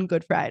this on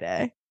Good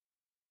Friday.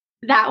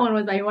 That one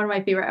was one of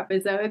my favorite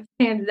episodes,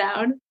 hands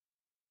down.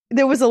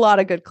 There was a lot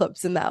of good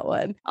clips in that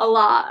one. A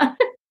lot.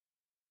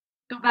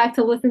 Go back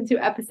to listen to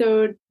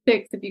episode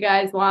 6 if you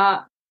guys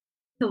want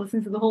to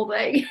listen to the whole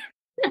thing.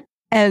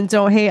 And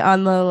don't hate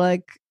on the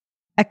like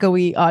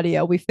echoey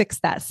audio. We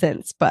fixed that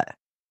since, but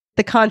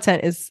the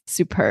content is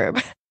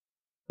superb.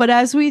 But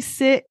as we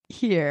sit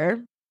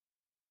here,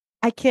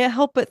 I can't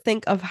help but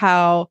think of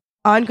how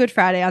on Good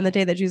Friday, on the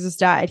day that Jesus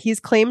died, he's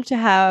claimed to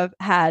have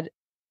had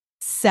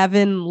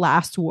 7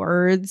 last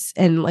words.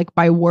 And like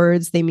by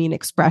words, they mean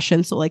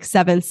expressions. So like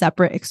 7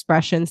 separate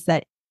expressions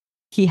that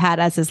he had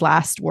as his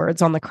last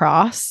words on the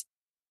cross.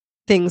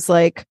 Things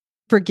like,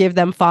 forgive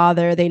them,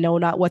 Father. They know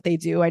not what they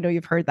do. I know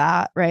you've heard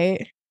that,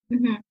 right?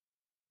 Mm-hmm.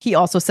 He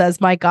also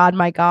says, my God,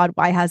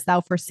 why hast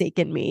thou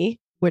forsaken me?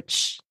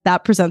 Which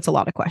that presents a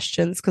lot of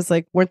questions because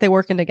like, weren't they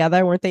working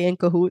together? Weren't they in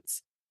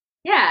cahoots?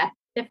 Yeah,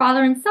 they're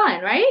father and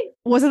son, right?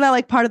 Wasn't that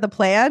like part of the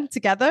plan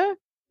together?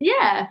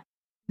 Yeah.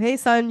 Hey,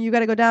 son, you got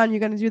to go down. You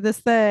got to do this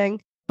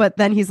thing. But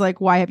then he's like,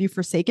 why have you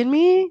forsaken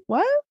me?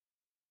 What?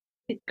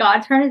 Did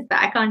God turn his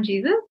back on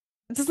Jesus?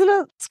 Doesn't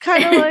it? It's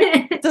kind of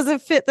like,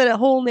 doesn't fit the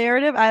whole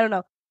narrative. I don't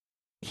know.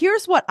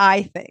 Here's what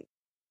I think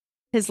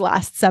his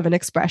last 7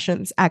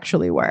 expressions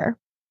actually were.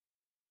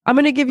 I'm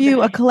going to give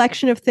you a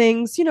collection of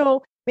things, you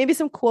know, maybe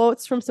some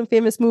quotes from some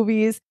famous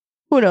movies.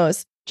 Who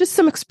knows? Just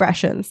some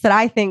expressions that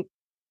I think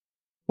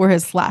were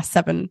his last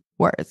 7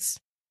 words.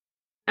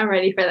 I'm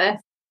ready for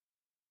this.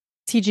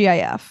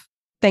 TGIF.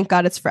 Thank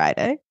God it's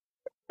Friday.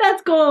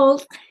 That's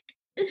gold.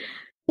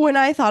 When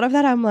I thought of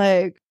that, I'm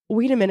like,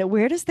 wait a minute,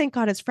 where does Thank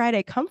God It's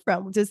Friday come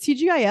from? Does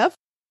TGIF,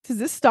 does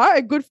this start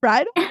at Good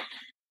Friday?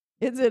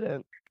 It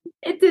didn't.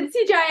 Did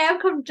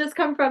TGIF just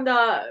come from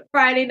the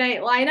Friday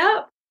night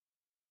lineup?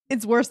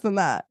 It's worse than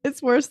that.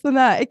 It's worse than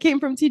that. It came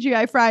from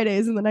TGI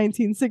Fridays in the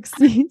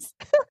 1960s.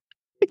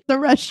 The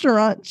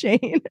restaurant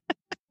chain.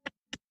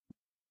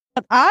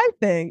 But I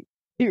think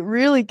it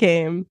really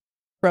came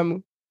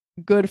from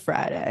Good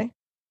Friday.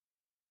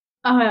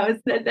 Oh,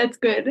 that's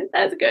good.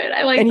 That's good.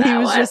 I like that. And he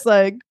was one. just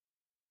like,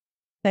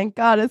 thank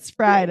God it's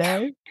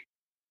Friday.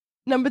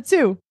 Number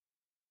 2.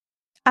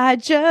 I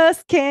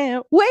just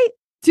can't wait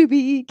to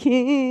be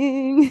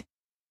king.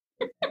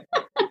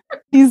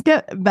 He's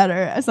getting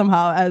better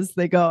somehow as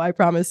they go, I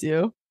promise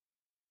you.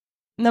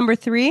 Number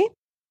 3,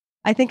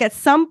 I think at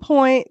some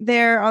point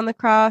there on the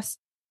cross,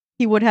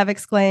 he would have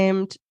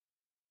exclaimed,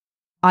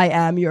 I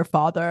am your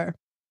father.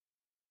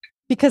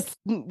 Because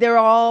they're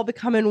all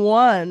becoming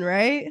one,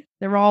 right?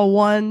 They're all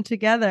one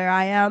together.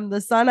 I am the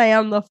son, I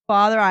am the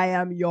father, I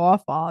am your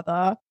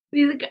father.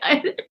 These are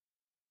good.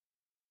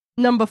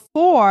 Number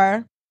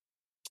 4,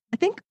 I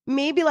think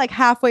maybe like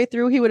halfway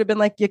through, he would have been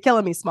like, you're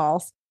killing me,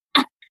 Smalls.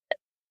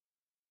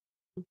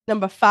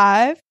 Number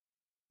 5,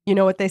 you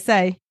know what they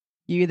say.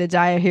 You either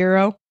die a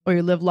hero or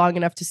you live long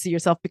enough to see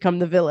yourself become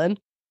the villain.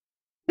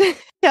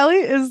 Kelly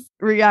is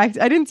I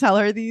didn't tell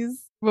her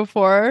these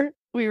before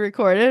we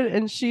recorded,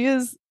 and she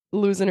is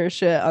losing her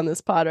shit on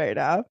this pod right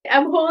now.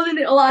 I'm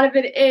holding a lot of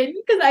it in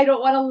because I don't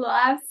want to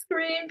laugh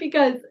scream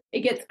because it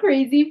gets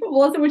crazy for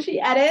Melissa when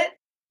she edits.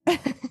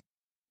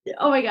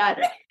 Oh my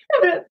God.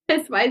 I'm going to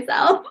piss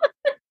myself.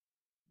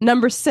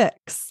 Number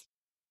 6.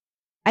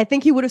 I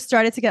think he would have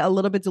started to get a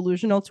little bit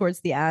delusional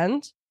towards the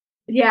end.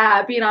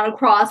 Yeah, being on a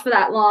cross for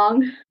that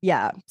long.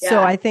 Yeah.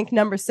 So I think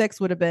number 6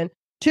 would have been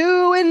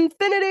to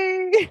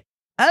infinity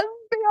and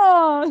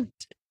beyond.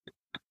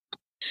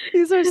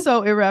 These are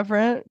so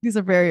irreverent. These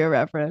are very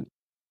irreverent.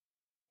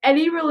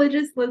 Any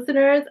religious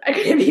listeners are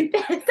going to be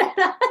pissed at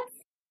us.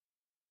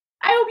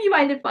 I hope you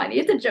find it funny.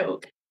 It's a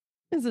joke.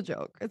 It's a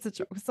joke. It's a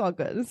joke. It's all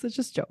good. It's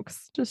just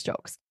jokes. Just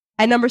jokes.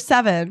 And number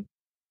 7,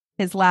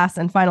 his last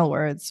and final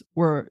words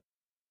were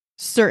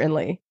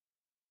certainly,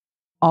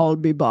 I'll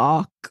be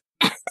back.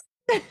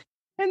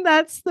 And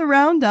that's the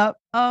roundup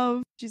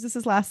of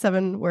Jesus' last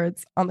 7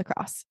 words on the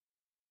cross.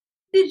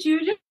 Did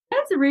you just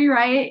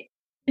rewrite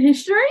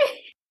history?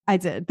 I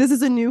did. This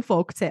is a new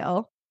folk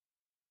tale.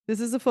 This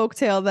is a folk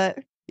tale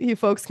that you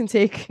folks can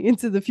take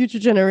into the future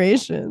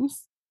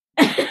generations.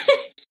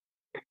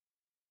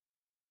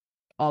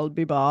 I'll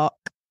be back.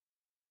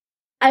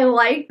 I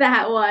like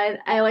that one.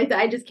 I like that.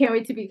 I just can't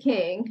wait to be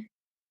king.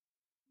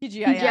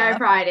 TGI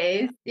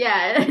Fridays.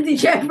 Yeah,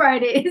 TGI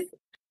Fridays.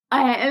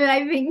 And then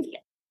I think,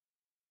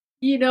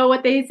 you know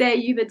what they say,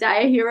 you either die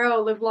a hero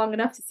or live long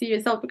enough to see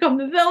yourself become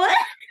the villain.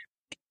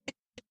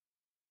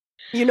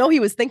 You know he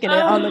was thinking it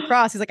on the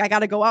cross. He's like, I got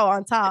to go out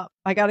on top.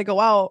 I got to go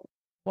out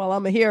while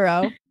I'm a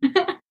hero.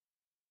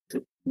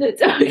 That's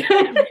so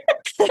good.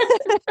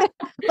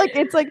 Like,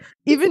 it's like,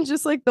 even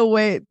just like the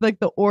way, like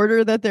the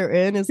order that they're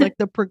in is like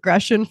the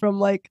progression from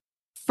like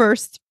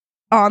first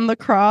on the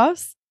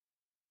cross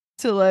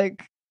to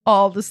like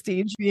all the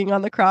stage being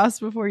on the cross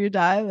before you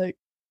die. Like,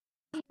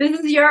 this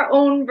is your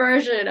own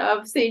version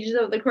of Stages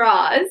of the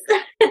Cross.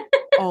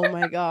 oh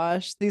my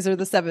gosh. These are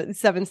the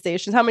seven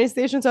stations. How many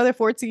stations are there?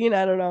 14?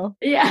 I don't know.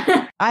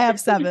 Yeah. I have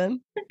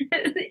 7.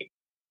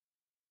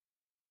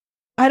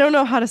 I don't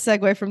know how to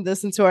segue from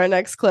this into our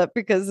next clip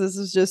because this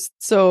is just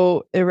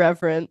so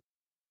irreverent.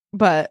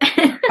 But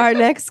our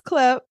next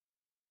clip,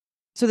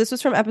 so this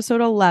was from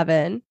episode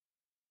 11.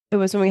 It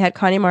was when we had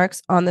Connie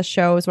Marks on the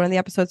show. It was one of the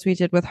episodes we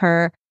did with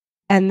her.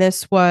 And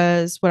this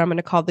was what I'm going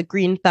to call the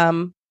green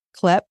thumb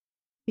clip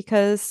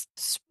because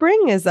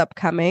spring is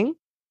upcoming.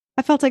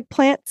 I felt like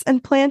plants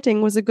and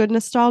planting was a good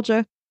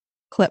nostalgia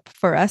clip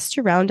for us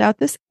to round out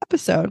this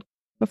episode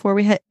before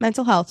we hit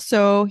mental health.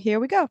 So here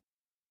we go.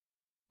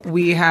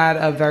 We had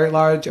a very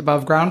large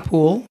above ground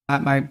pool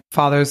at my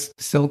father's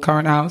still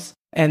current house.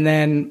 And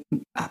then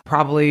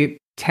probably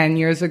 10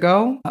 years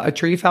ago, a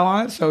tree fell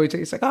on it. So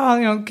he's like, oh,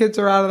 you know, kids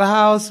are out of the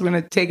house. We're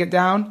going to take it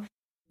down.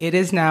 It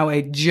is now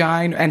a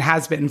giant, and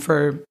has been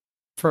for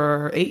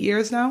 8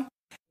 years now.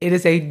 It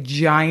is a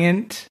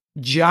giant,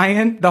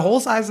 the whole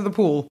size of the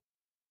pool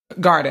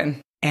garden.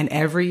 And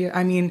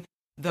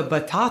the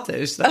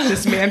batatas that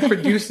this man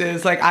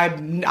produces, like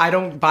I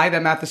don't buy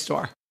them at the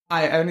store.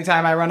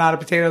 Anytime I run out of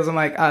potatoes, I'm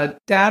like,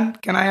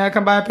 Dad, can I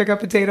come by and pick up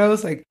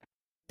potatoes? Like,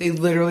 they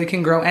literally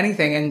can grow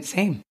anything. And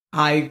same,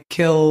 I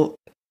kill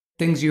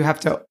things you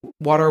have to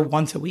water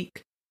once a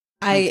week.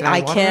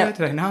 I can't.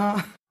 Did I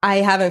not? I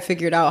haven't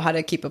figured out how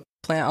to keep a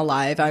plant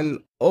alive.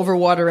 I'm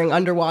overwatering,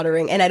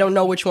 underwatering, and I don't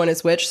know which one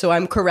is which. So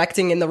I'm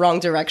correcting in the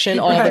wrong direction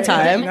all the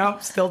time. No,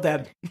 still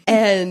dead.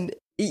 And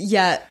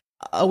yet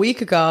a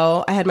week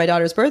ago, I had my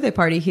daughter's birthday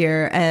party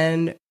here,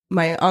 and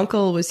my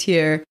uncle was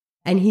here.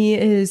 and he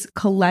is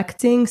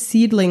collecting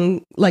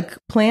seedling like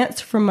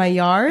plants from my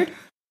yard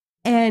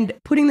and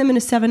putting them in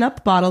a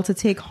 7-Up bottle to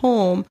take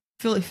home.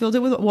 Filled it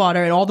with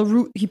water and all the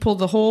root. He pulled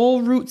the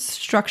whole root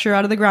structure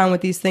out of the ground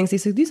with these things. He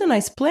said, "These are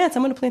nice plants.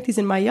 I'm going to plant these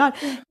in my yard."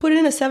 Put it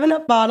in a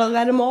 7-Up bottle,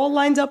 got them all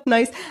lined up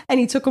nice, and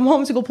he took them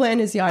home to go plant in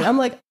his yard. I'm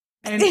like,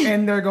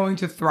 and they're going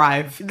to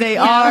thrive. they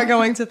are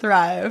going to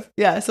thrive.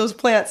 Yes, those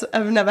plants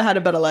have never had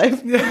a better life.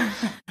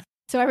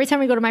 So every time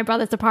we go to my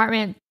brother's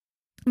apartment,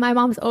 my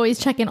mom's always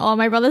checking all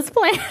my brother's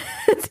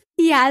plants.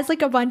 He has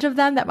like a bunch of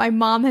them that my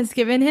mom has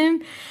given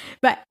him.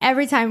 But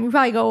every time we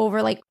probably go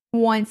over like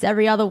once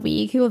every other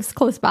week. He lives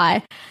close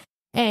by.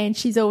 And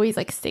she's always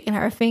like sticking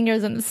her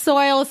fingers in the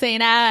soil saying,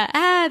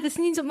 this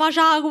needs much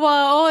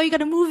agua. Oh, you got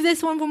to move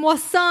this one for more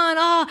sun.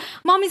 Oh,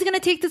 mommy's going to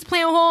take this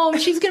plant home.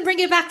 She's going to bring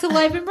it back to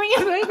life and bring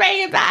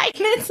it back.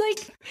 And it's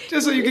like,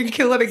 just so you can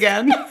kill it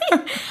again.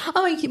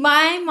 I'm like,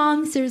 my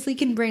mom seriously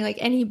can bring like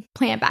any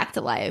plant back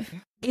to life.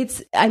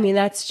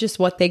 That's just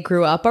what they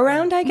grew up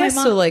around, I guess.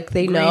 So like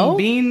they know.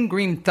 Green bean,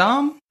 green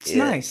thumb. It's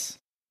nice.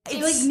 They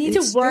like need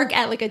to work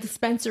at like a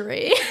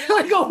dispensary.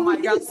 Like, oh my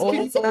God.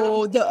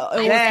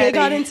 They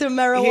got into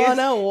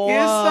marijuana.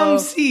 Here's some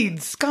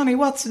seeds. Connie,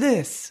 what's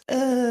this?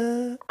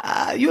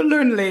 You'll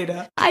learn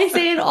later. I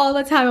say it all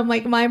the time. I'm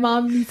like, my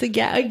mom needs to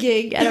get a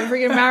gig at a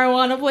freaking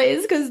marijuana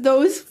place because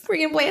those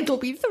freaking plants will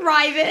be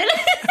thriving.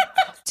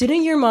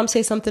 Didn't your mom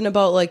say something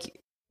about like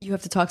you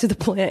have to talk to the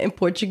plant in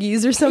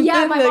Portuguese or something?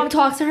 Yeah, my mom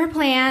talks to her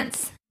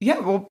plants. Yeah,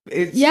 well,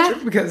 it's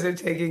true because they're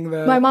taking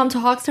the... My mom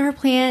talks to her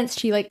plants.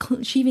 She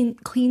she even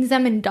cleans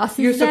them and dusts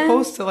them. You're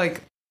supposed to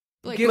like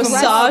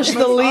massage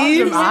the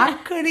leaves.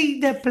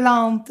 Querida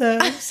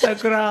planta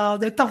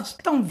sagrada,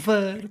 tão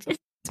verde.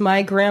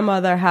 My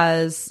grandmother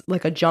has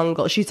like a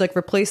jungle. She's like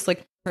replaced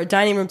like her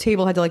dining room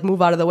table had to like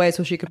move out of the way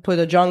so she could put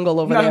a jungle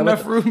over there. Not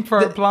enough room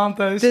for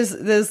plantas.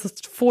 There's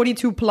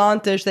 42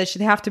 plantas that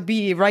should have to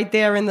be right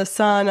there in the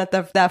sun at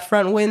that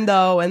front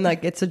window, and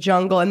like it's a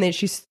jungle. And then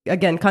she's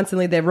again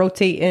constantly they're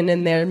rotating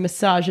and they're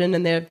massaging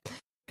and they're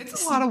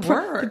it's a lot of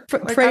work.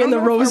 Praying the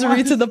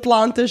rosary to the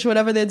plantas,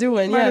 whatever they're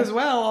doing. Might as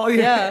well.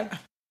 Yeah.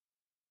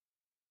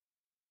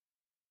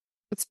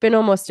 It's been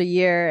almost a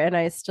year and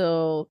I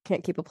still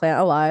can't keep a plant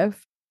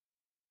alive.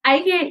 I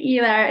can't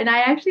either, and I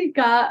actually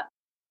got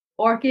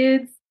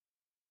orchids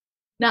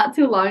not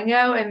too long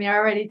ago and they're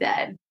already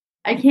dead.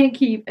 I can't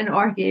keep an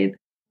orchid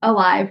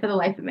alive for the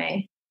life of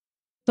me.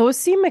 Those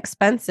seem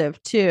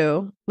expensive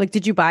too. Like,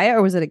 did you buy it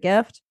or was it a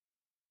gift?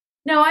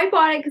 No, I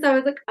bought it because I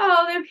was like,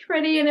 oh, they're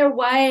pretty and they're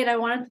white. I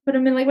wanted to put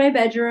them in like my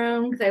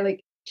bedroom because I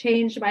like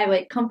changed my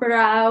like comforter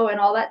out and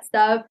all that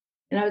stuff.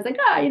 And I was like,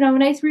 a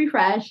nice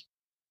refresh.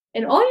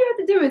 And all you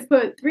have to do is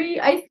put 3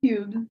 ice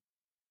cubes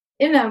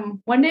in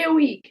them 1 day a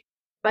week,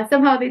 but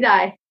somehow they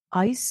die.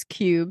 Ice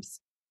cubes.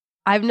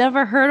 I've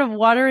never heard of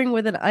watering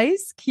with an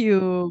ice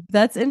cube.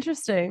 That's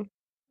interesting.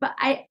 But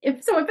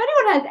if anyone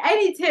has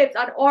any tips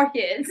on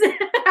orchids,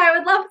 I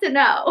would love to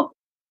know.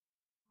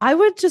 I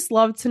would just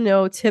love to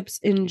know tips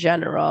in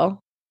general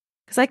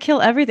because I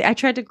kill everything. I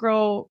tried to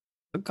grow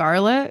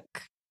garlic,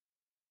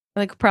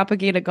 like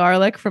propagate a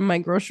garlic from my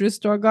grocery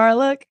store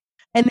garlic,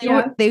 and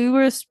they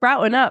were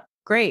sprouting up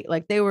great.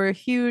 Like they were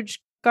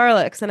huge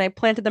garlics, and I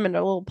planted them in a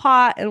little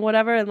pot and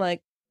whatever, and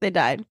like they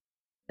died.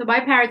 So my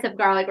parents have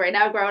garlic right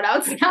now growing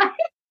outside.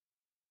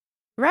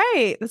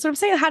 Right. That's what I'm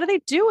saying. How do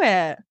they do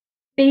it?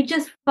 They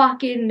just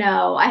fucking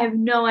know. I have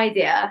no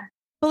idea.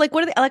 But like,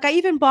 what are they? Like, I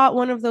even bought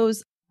one of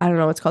those. I don't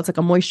know what it's called. It's like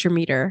a moisture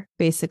meter,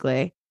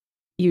 basically.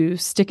 You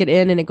stick it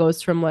in and it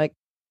goes from like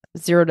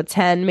 0 to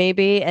 10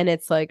 maybe. And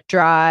it's like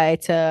dry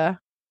to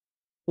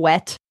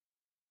wet.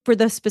 For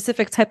the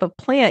specific type of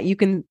plant, you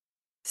can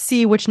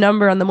see which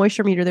number on the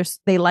moisture meter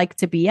they like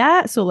to be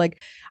at. So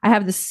like I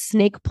have this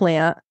snake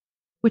plant,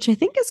 which I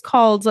think is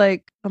called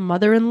like a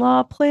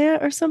mother-in-law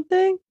plant or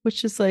something,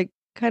 which is like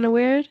kind of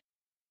weird.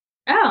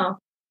 Oh.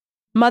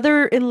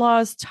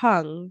 Mother-in-law's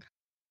tongue.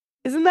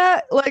 Isn't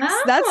that like,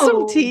 that's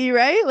some tea,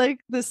 right? Like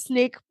the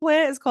snake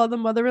plant is called the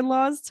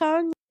mother-in-law's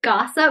tongue.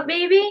 Gossip,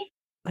 baby?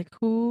 Like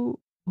who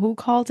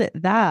called it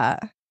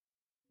that?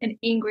 An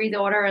angry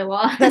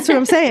daughter-in-law. That's what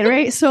I'm saying,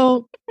 right?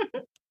 So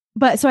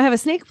I have a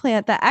snake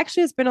plant that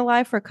actually has been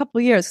alive for a couple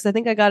of years because I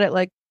think I got it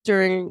like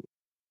during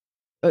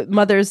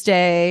Mother's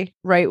Day,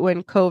 right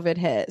when COVID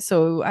hit.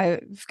 So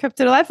I've kept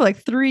it alive for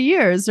like 3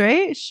 years,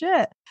 right?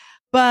 Shit.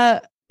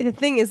 But the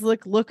thing is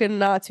looking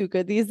not too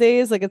good these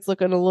days. Like it's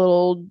looking a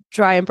little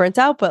dry and burnt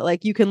out, but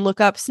like you can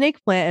look up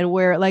snake plant and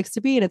where it likes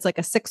to be. And it's like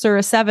a 6 or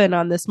a 7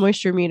 on this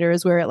moisture meter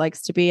is where it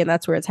likes to be. And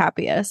that's where it's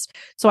happiest.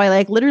 So I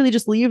like literally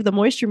just leave the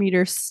moisture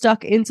meter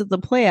stuck into the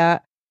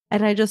plant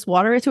and I just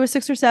water it to a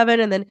 6 or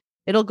 7 and then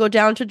it'll go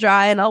down to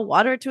dry and I'll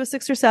water it to a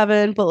 6 or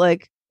 7. But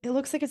like, it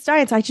looks like it's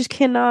dying. So I just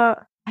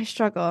cannot, I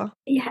struggle.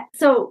 Yeah.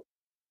 So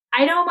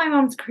I know my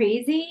mom's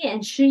crazy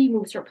and she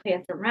moves her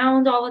plants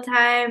around all the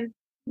time.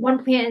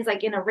 One plant is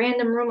like in a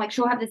random room. Like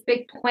she'll have this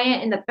big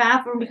plant in the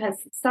bathroom because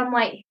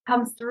sunlight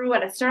comes through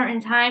at a certain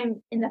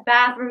time in the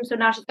bathroom. So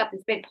now she's got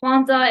this big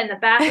planta in the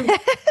bathroom.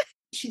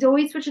 She's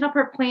always switching up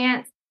her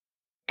plants.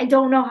 I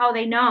don't know how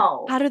they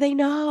know. How do they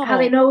know? How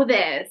they know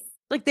this?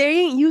 Like, they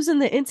ain't using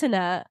the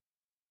internet.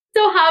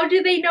 So how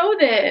do they know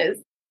this?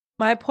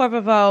 My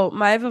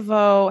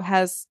Vavo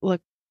has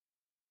like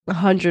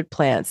 100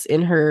 plants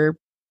in her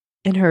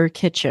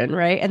kitchen,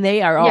 right? And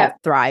they are all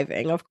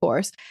thriving, of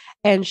course.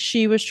 And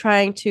she was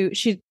trying to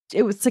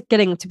it was like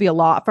getting to be a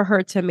lot for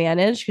her to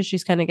manage because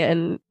she's kind of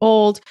getting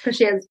old. Because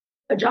she has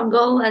a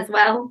jungle as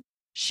well.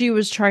 She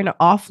was trying to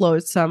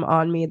offload some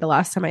on me the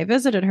last time I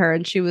visited her,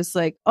 and she was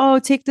like, "Oh,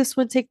 take this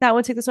one, take that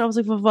one, take this one." I was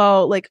like,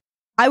 "Vavo, like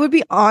I would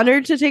be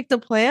honored to take the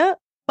plant,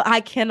 but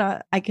I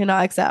cannot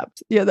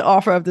accept the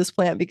offer of this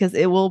plant because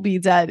it will be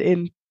dead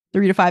in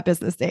 3 to 5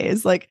 business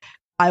days. Like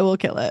I will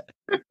kill it."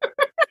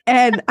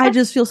 And I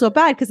just feel so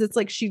bad because it's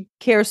like she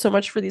cares so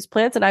much for these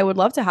plants, and I would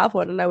love to have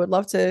one, and I would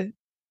love to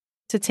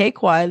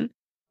take one,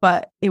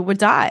 but it would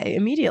die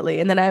immediately,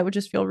 and then I would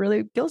just feel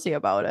really guilty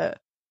about it.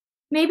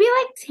 Maybe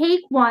like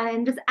take one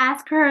and just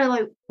ask her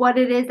like what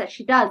it is that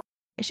she does.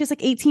 She has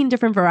like 18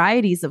 different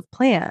varieties of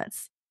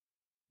plants.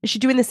 Is she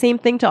doing the same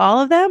thing to all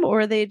of them,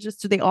 or do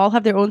they all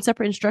have their own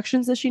separate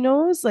instructions that she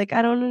knows? Like,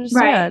 I don't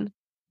understand. Right.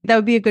 That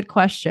would be a good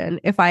question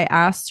if I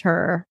asked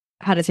her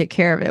how to take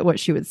care of it, what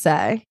she would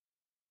say.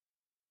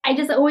 I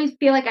just always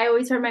feel like I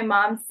always heard my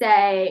mom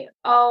say,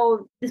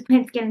 "Oh, this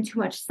plant's getting too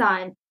much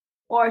sun,"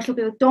 or she'll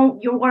be like,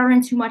 "You're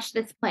watering too much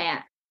this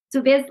plant." So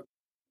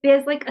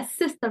there's like a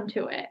system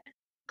to it.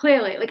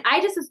 Clearly, like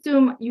I just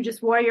assume you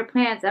just water your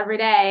plants every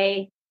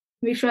day,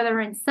 make sure they're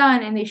in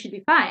sun, and they should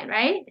be fine,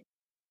 right?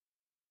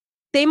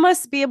 They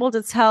must be able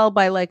to tell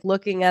by like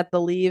looking at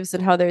the leaves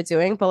and how they're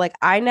doing, but like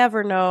I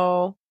never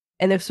know.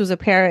 And this was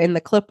apparent in the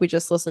clip we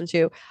just listened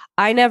to.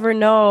 I never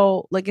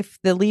know, like, if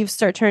the leaves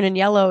start turning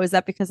yellow, is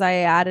that because I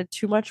added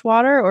too much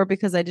water or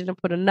because I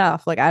didn't put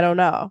enough? Like, I don't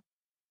know.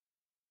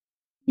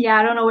 Yeah,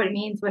 I don't know what it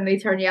means when they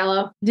turn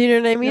yellow. Do you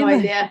know what I mean? No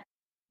idea.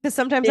 Because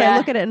sometimes I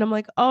look at it and I'm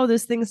like, oh,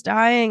 this thing's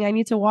dying. I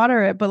need to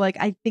water it. But like,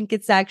 I think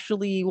it's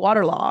actually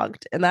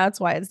waterlogged and that's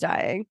why it's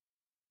dying.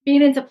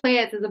 Being into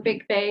plants is a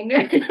big thing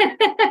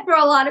for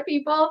a lot of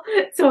people.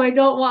 So I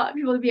don't want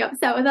people to be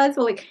upset with us.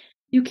 But like,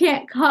 you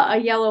can't cut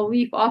a yellow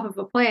leaf off of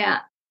a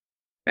plant,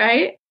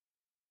 right?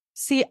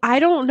 See, I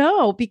don't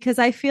know because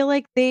I feel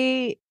like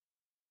they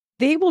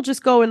will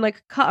just go and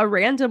like cut a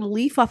random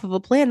leaf off of a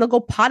plant. They'll go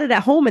pot it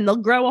at home and they'll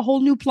grow a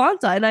whole new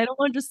planta. And I don't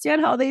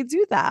understand how they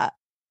do that.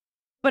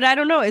 But I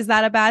don't know. Is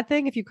that a bad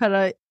thing if you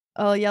cut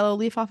a yellow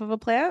leaf off of a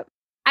plant?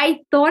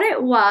 I thought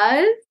it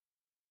was.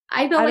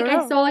 I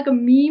saw like a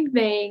meme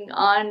thing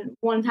on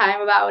one time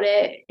about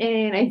it.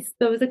 And I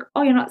was like,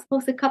 oh, you're not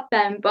supposed to cut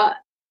them. But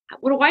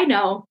what do I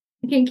know?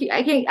 I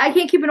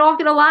can't keep an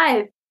orchid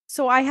alive.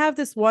 So I have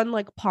this one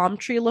like palm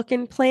tree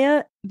looking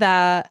plant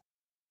that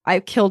I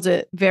killed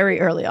it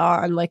very early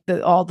on. Like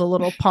all the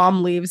little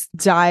palm leaves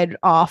died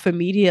off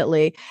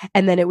immediately.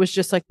 And then it was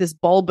just like this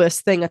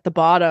bulbous thing at the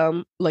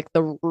bottom, like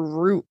the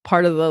root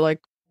part of the like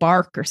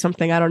bark or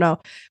something. I don't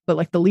know. But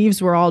like the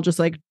leaves were all just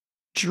like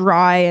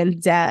dry and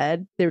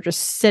dead. They were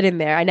just sitting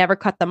there. I never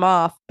cut them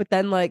off. But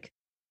then like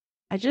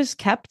I just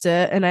kept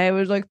it and I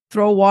would like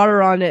throw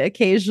water on it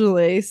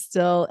occasionally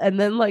still. And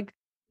then like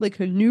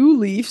a new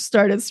leaf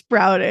started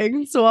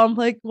sprouting. So I'm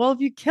like, well, if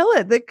you kill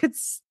it,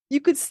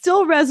 you could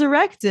still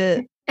resurrect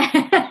it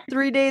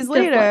 3 days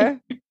later.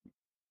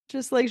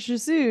 Just like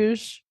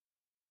Jesus.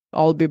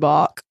 I'll be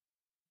back.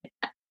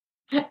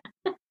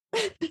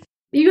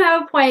 You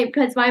have a point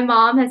because my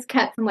mom has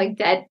kept some like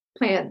dead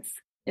plants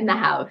in the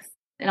house.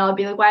 And I'll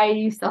be like, why do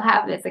you still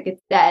have this? Like,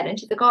 it's dead. And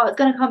she's like, oh, it's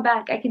going to come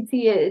back. I can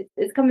see it.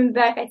 It's coming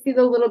back. I see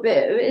the little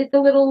bit. It's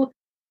a little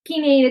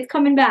peanut. It's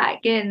coming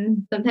back.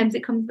 And sometimes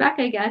it comes back,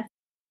 I guess.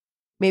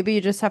 Maybe you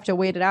just have to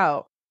wait it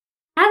out.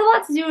 It has a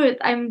lot to do with,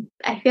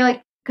 I feel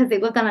like, because they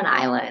lived on an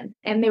island.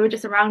 And they were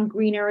just around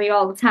greenery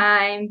all the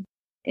time.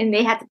 And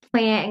they had to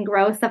plant and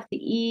grow stuff to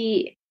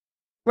eat.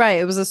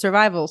 Right. It was a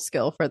survival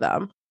skill for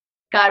them.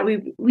 God,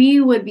 we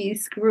would be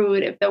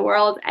screwed if the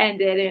world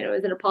ended and it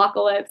was an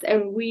apocalypse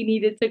and we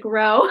needed to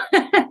grow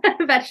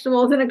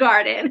vegetables in a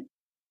garden.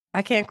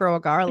 I can't grow a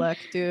garlic,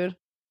 dude.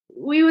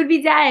 We would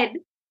be dead.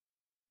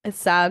 It's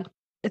sad.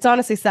 It's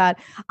honestly sad.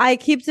 I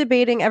keep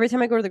debating every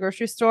time I go to the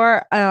grocery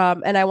store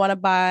and I want to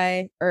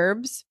buy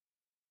herbs.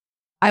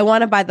 I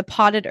want to buy the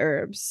potted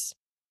herbs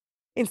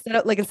instead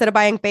of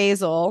buying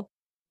basil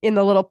in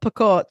the little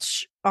pacoch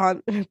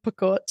on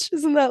pacoch.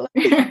 Isn't that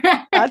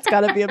like, that's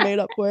got to be a made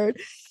up word.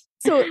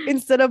 So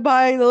instead of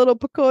buying the little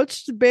pacoch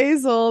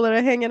basil that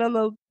are hanging on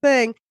the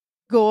thing,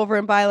 go over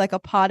and buy like a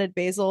potted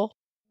basil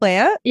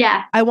plant.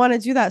 Yeah. I want to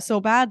do that so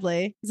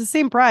badly. It's the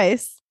same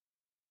price.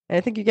 And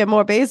I think you get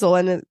more basil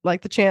and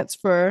like the chance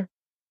for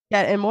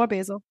getting more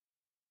basil.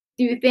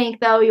 Do you think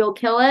though you'll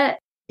kill it?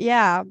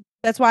 Yeah.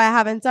 That's why I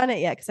haven't done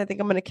it yet because I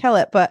think I'm going to kill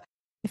it. But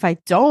if I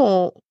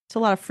don't, it's a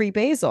lot of free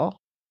basil.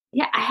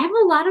 Yeah, I have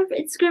a lot of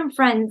Instagram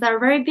friends that are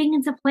very big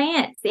into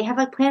plants. They have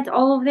like plants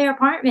all over their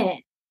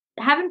apartment.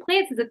 Having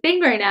plants is a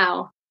thing right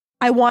now.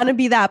 I want to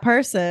be that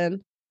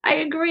person. I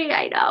agree.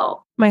 I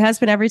know. My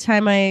husband, every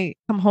time I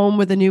come home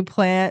with a new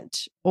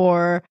plant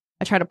or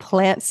I try to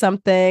plant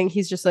something.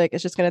 He's just like,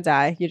 it's just going to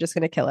die. You're just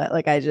going to kill it.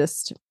 Like, I am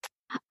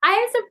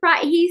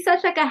surprised. He's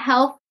such like a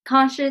health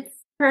conscious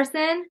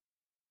person.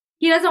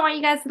 He doesn't want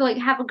you guys to like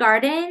have a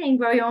garden and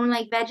grow your own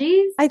like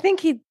veggies. I think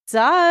he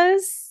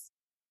does.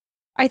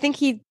 I think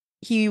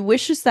he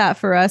wishes that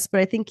for us, but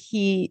I think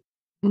he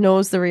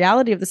knows the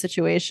reality of the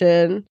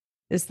situation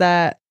is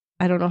that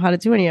I don't know how to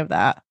do any of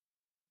that.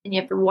 And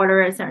you have to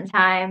water it at certain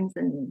times,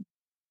 and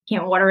you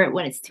can't water it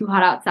when it's too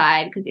hot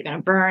outside because you're going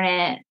to burn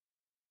it.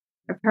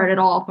 I've heard it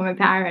all from my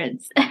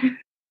parents.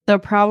 The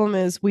problem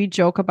is we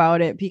joke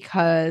about it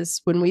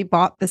because when we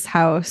bought this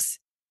house,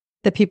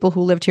 the people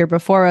who lived here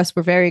before us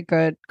were very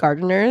good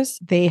gardeners.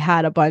 They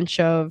had a bunch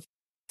of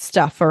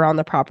stuff around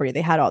the property.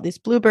 They had all these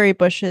blueberry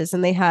bushes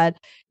and they had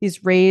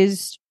these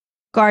raised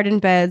garden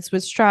beds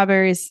with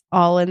strawberries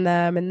all in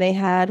them. And they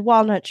had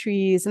walnut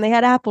trees and they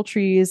had apple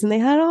trees and they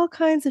had all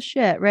kinds of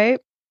shit, right?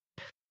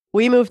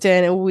 We moved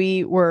in and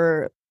we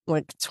were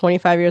like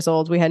 25 years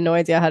old. We had no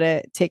idea how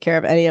to take care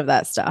of any of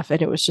that stuff.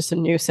 And it was just a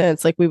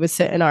nuisance. Like we would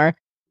sit in our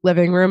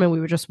living room and we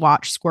would just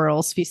watch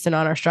squirrels feasting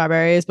on our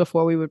strawberries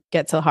before we would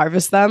get to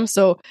harvest them.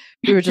 So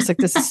we were just like,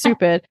 this is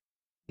stupid.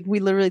 We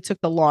literally took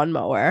the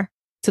lawnmower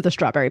to the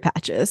strawberry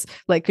patches,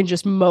 like, and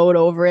just mowed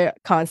over it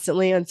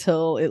constantly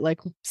until it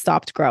like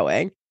stopped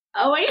growing.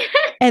 Oh my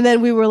God. And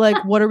then we were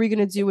like, what are we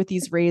going to do with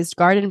these raised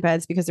garden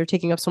beds because they're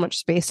taking up so much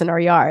space in our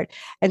yard?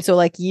 And so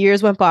like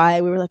years went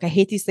by. We were like, I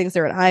hate these things.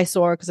 They're an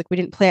eyesore because like we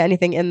didn't plant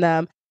anything in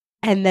them.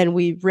 And then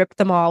we ripped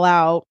them all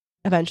out.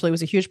 Eventually, it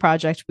was a huge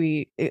project.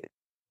 It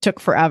took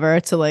forever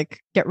to like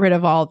get rid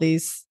of all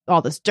this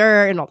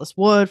dirt and all this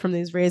wood from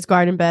these raised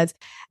garden beds.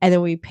 And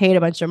then we paid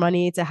a bunch of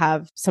money to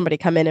have somebody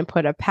come in and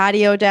put a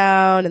patio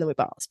down. And then we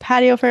bought all this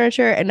patio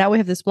furniture. And now we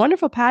have this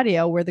wonderful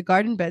patio where the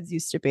garden beds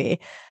used to be.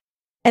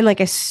 And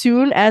like as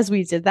soon as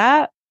we did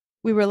that,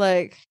 we were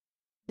like,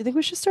 you think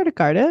we should start a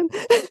garden?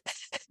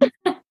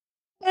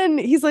 And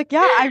he's like,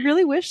 yeah, I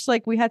really wish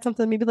like we had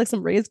something, maybe like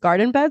some raised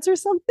garden beds or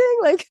something.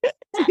 Like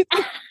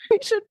we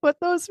should put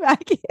those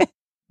back in.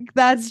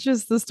 That's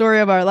just the story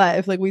of our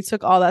life. Like we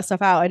took all that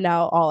stuff out and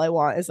now all I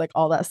want is like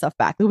all that stuff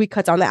back. Like, we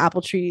cut down the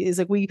apple trees.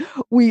 Like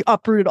we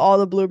uprooted all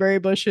the blueberry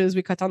bushes.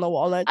 We cut down the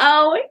walnut.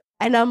 Oh.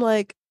 And I'm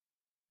like,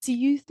 do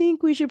you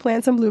think we should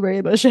plant some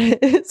blueberry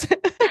bushes?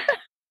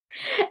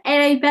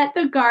 And I bet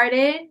the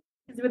garden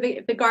is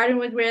where the garden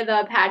was where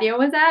the patio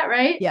was at,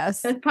 right?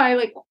 Yes. That's probably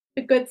like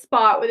a good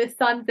spot where the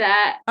sun's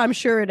at. I'm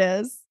sure it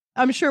is.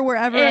 I'm sure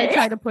wherever I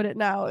try to put it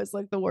now is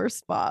like the worst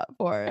spot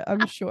for it.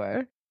 I'm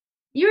sure.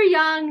 You were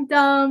young,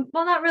 dumb.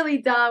 Well, not really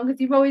dumb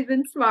because you've always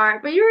been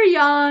smart, but you were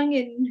young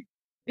and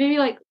maybe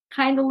like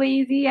kind of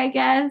lazy, I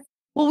guess.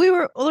 Well, we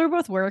were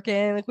both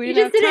working. Like we You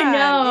didn't just have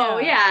didn't time. know.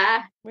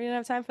 Yeah. We didn't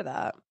have time for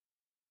that.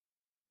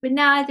 But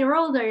now as you're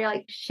older, you're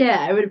like, shit,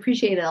 I would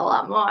appreciate it a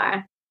lot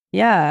more.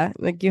 Yeah.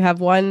 Like you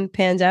have one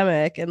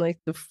pandemic and like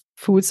the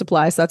food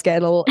supply starts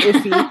getting a little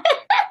iffy.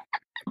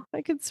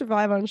 I could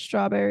survive on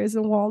strawberries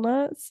and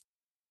walnuts.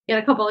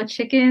 Get a couple of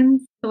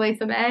chickens to lay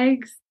some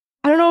eggs.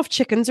 I don't know if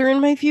chickens are in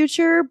my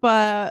future,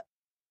 but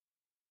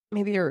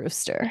maybe a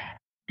rooster.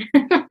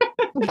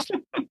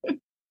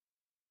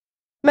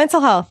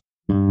 Mental health.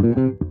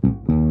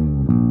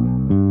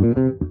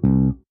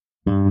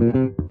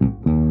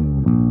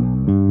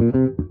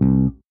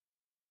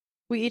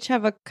 We each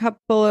have a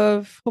couple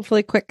of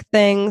hopefully quick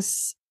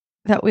things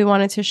that we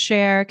wanted to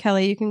share.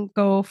 Kelly, you can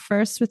go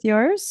first with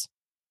yours.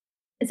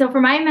 So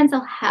for my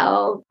mental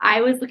health,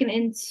 I was looking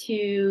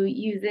into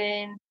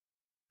using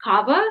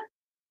Kava.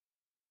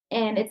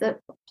 And it's a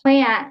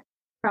plant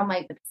from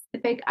like the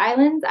Pacific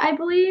Islands, I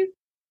believe.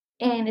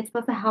 And it's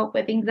supposed to help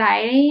with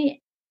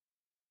anxiety.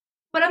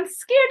 But I'm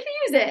scared to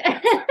use it.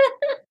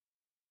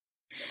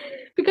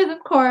 Because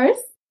of course,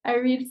 I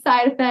read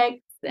side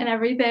effects and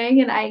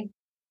everything. And I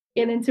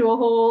get into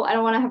I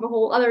don't want to have a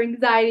whole other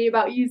anxiety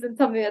about using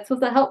something that's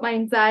supposed to help my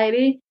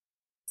anxiety.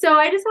 So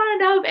I just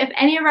want to know if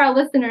any of our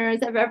listeners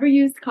have ever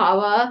used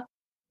Kava.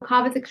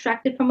 Kava is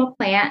extracted from a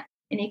plant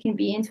and it can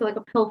be into like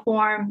a pill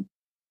form,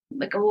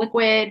 like a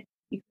liquid.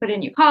 You put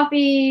in your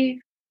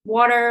coffee,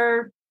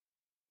 water,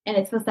 and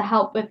it's supposed to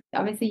help with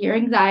obviously your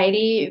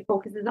anxiety. It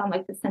focuses on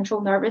like the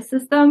central nervous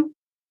system.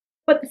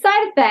 But the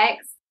side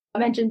effects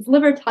mentions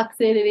liver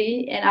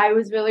toxicity, and I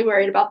was really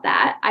worried about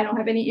that. I don't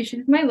have any issues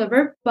with my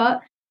liver,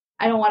 but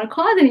I don't want to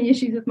cause any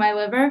issues with my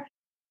liver.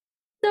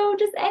 So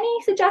just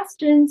any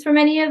suggestions from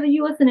any of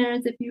you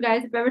listeners if you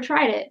guys have ever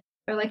tried it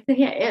or like to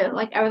hear it.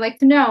 Like I would like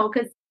to know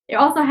because it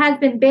also has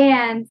been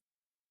banned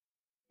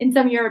in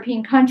some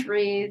European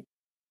countries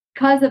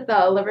because of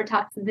the liver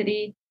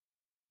toxicity.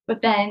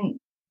 But then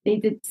they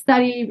did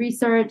study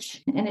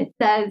research and it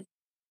says,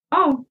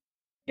 oh,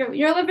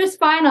 your liver's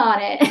fine on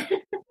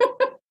it.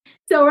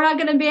 So we're not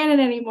going to ban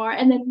it anymore.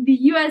 And then the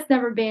US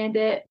never banned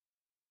it.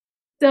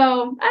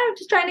 So I'm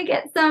just trying to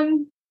get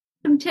some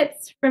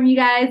tips from you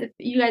guys if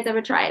you guys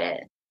ever tried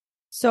it.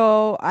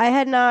 So I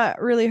had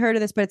not really heard of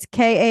this, but it's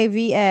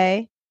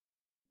Kava.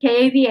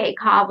 Kava,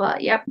 Kava.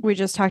 Yep. We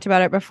just talked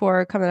about it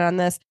before coming on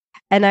this.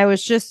 And I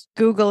was just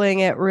Googling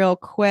it real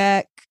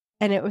quick.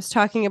 And it was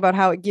talking about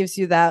how it gives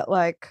you that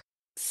like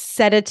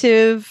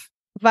sedative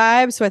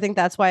vibe. So I think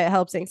that's why it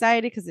helps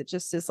anxiety, because it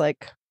just is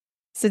like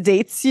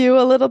sedates you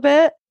a little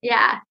bit.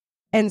 Yeah.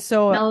 And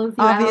so Mellows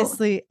you out.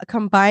 obviously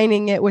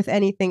combining it with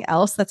anything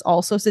else that's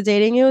also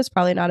sedating you is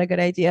probably not a good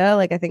idea.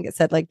 Like I think it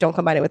said, like, don't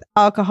combine it with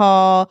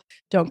alcohol,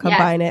 don't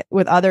combine it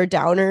with other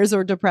downers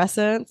or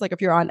depressants. Like if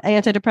you're on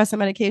antidepressant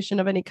medication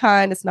of any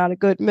kind, it's not a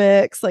good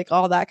mix, like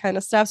all that kind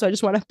of stuff. So I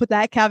just want to put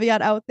that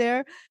caveat out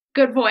there.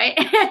 Good point.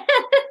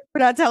 We're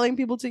not telling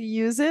people to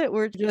use it.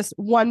 We're just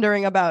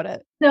wondering about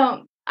it.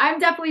 No, I'm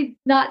definitely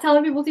not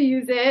telling people to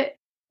use it,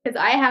 because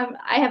I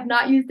have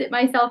not used it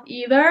myself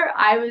either.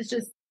 I was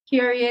just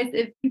curious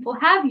if people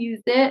have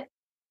used it.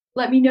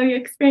 Let me know your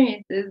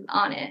experiences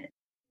on it.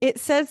 It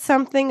said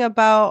something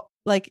about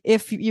like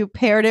if you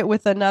paired it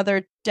with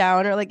another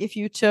downer, like if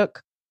you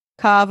took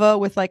Kava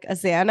with like a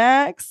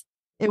Xanax,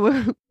 it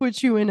would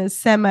put you in a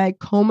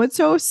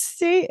semi-comatose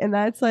state. And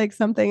that's like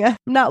something I'm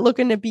not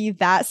looking to be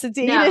that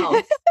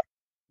sedated.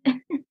 No.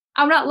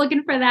 I'm not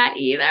looking for that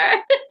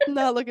either. I'm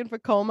not looking for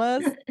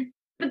comas.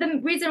 But the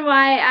reason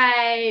why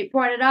I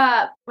brought it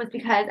up was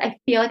because I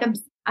feel like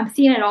I'm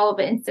seeing it all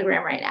over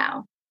Instagram right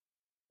now.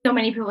 So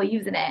many people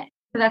using it.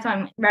 So that's why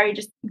I'm very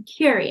just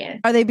curious.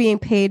 Are they being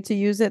paid to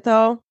use it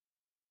though?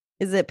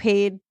 Is it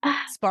paid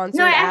sponsored?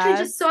 No, I actually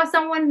ads? just saw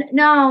someone.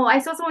 No, I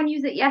saw someone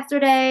use it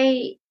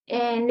yesterday,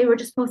 and they were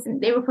just posting.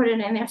 They were putting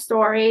it in their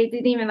story. They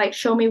didn't even like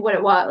show me what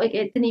it was. Like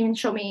it didn't even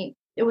show me.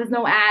 It was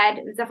no ad.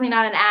 It was definitely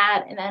not an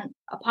ad. And then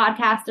a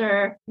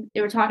podcaster,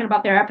 they were talking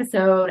about their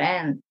episode,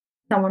 and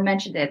someone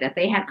mentioned it, that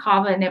they had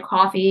kava in their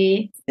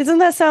coffee. Doesn't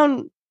that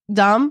sound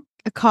dumb?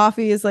 A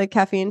coffee is like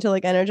caffeine to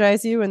like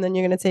energize you, and then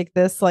you're gonna take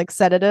this like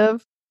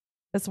sedative.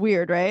 That's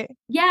weird, right?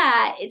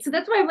 Yeah. So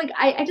that's why I'm like,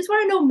 I just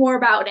want to know more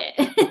about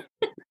it.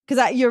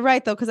 Because you're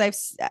right though, because I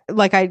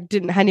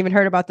hadn't even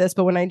heard about this,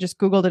 but when I just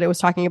Googled it, it was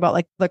talking about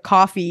like the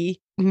coffee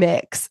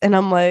mix, and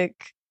I'm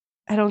like,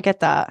 I don't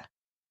get that.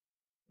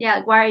 Yeah,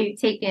 like, why are you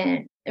taking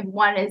it if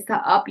one is to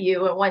up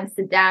you and one's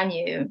to down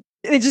you?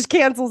 It just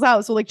cancels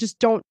out. So like, just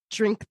don't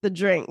drink the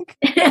drink.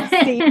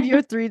 Save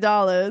your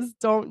 $3.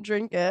 Don't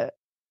drink it.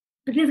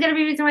 But there's gotta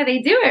be a reason why they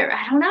do it.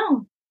 I don't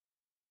know.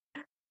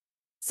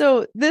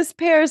 So this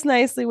pairs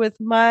nicely with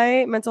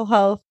my mental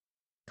health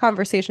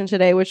conversation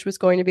today, which was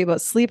going to be about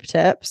sleep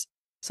tips.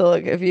 So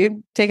like, if you're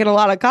taking a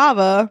lot of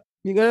kava,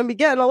 you're going to be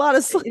getting a lot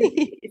of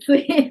sleep.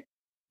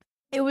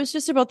 It was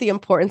just about the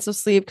importance of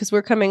sleep, because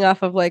we're coming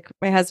off of like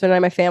my husband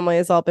and my family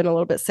has all been a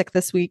little bit sick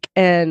this week,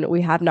 and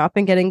we have not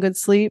been getting good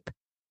sleep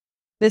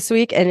this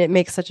week, and it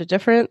makes such a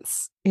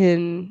difference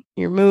in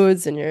your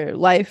moods and your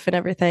life and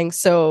everything.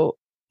 So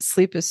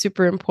sleep is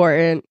super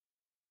important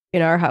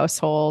in our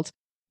household.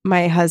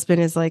 My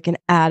husband is like an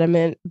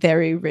adamant,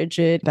 very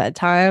rigid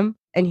bedtime,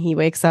 and he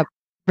wakes up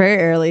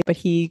very early, but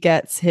he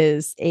gets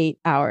his 8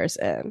 hours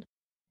in.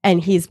 And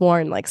he's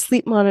worn like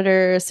sleep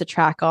monitors to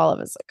track all of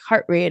his like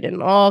heart rate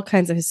and all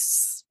kinds of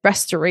his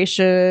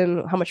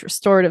restoration, how much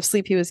restorative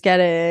sleep he was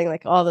getting,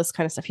 like all this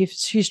kind of stuff.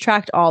 He's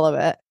tracked all of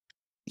it.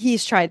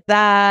 He's tried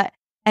that.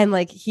 And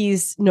like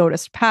he's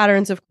noticed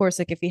patterns, of course,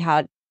 like if he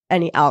had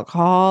any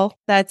alcohol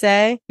that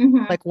day,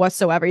 like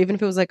whatsoever, even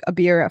if it was like a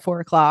beer at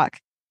 4:00,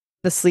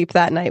 the sleep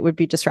that night would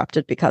be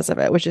disrupted because of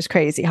it, which is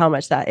crazy how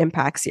much that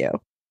impacts you.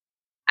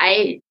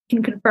 I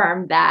can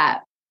confirm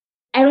that.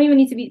 I don't even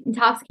need to be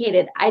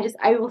intoxicated.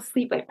 I will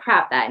sleep like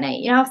crap that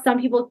night. You know how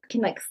some people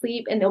can like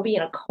sleep and they'll be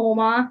in a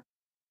coma?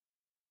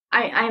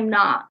 I'm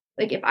not.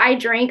 Like if I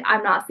drink,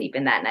 I'm not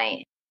sleeping that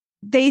night.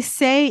 They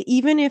say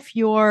even if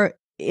you're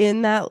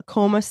in that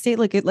coma state,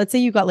 like let's say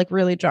you got like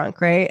really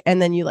drunk, right?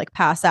 And then you like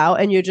pass out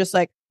and you're just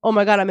like, oh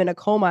my God, I'm in a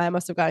coma. I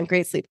must have gotten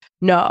great sleep.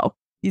 No,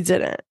 you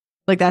didn't.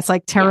 Like that's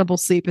like terrible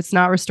sleep. It's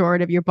not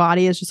restorative. Your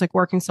body is just like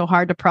working so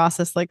hard to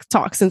process like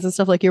toxins and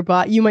stuff. Like your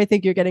body, you might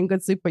think you're getting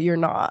good sleep, but you're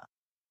not.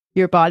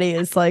 Your body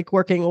is like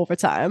working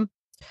overtime.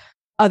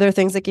 Other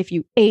things, like if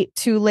you ate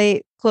too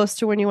late, close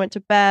to when you went to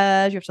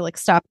bed, you have to like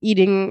stop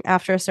eating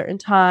after a certain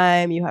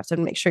time. You have to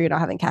make sure you're not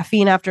having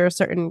caffeine after a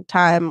certain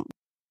time.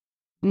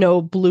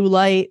 No blue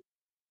light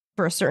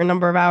for a certain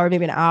number of hours,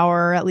 maybe an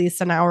hour, at least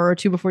an hour or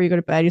two before you go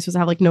to bed. You're supposed to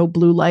have like no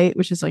blue light,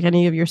 which is like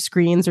any of your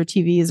screens or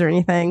TVs or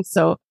anything.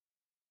 So,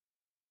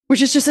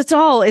 which is just, it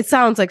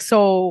sounds like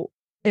so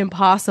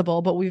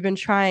impossible, but we've been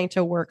trying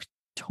to work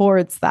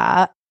towards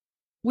that.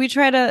 We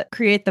try to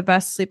create the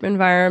best sleep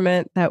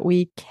environment that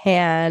we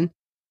can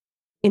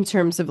in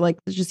terms of like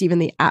just even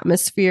the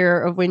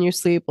atmosphere of when you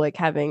sleep, like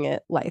having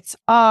it lights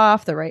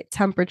off, the right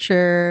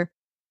temperature,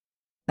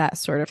 that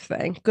sort of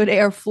thing. Good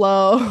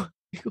airflow,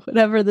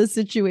 whatever the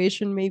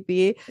situation may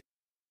be.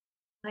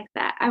 Like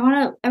that. I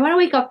want to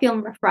wake up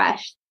feeling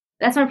refreshed.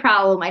 That's my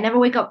problem. I never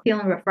wake up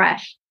feeling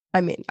refreshed.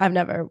 I mean, I've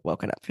never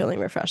woken up feeling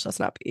refreshed.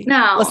 Let's not be.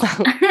 No.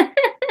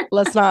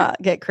 Let's not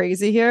get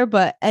crazy here,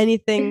 but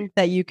anything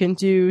that you can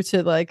do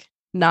to like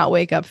not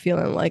wake up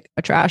feeling like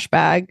a trash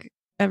bag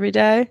every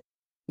day,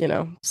 you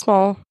know,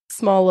 small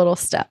little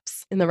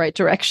steps in the right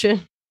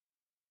direction.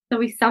 So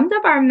we summed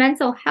up our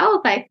mental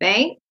health, I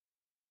think.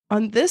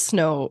 On this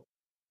note,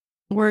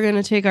 we're going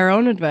to take our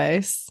own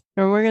advice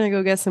and we're going to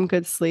go get some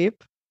good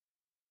sleep.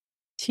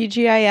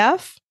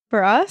 TGIF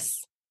for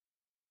us.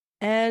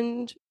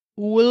 And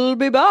we'll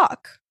be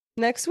back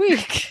next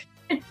week.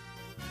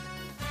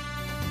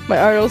 My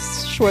Arnold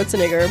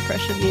Schwarzenegger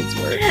impression needs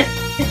work.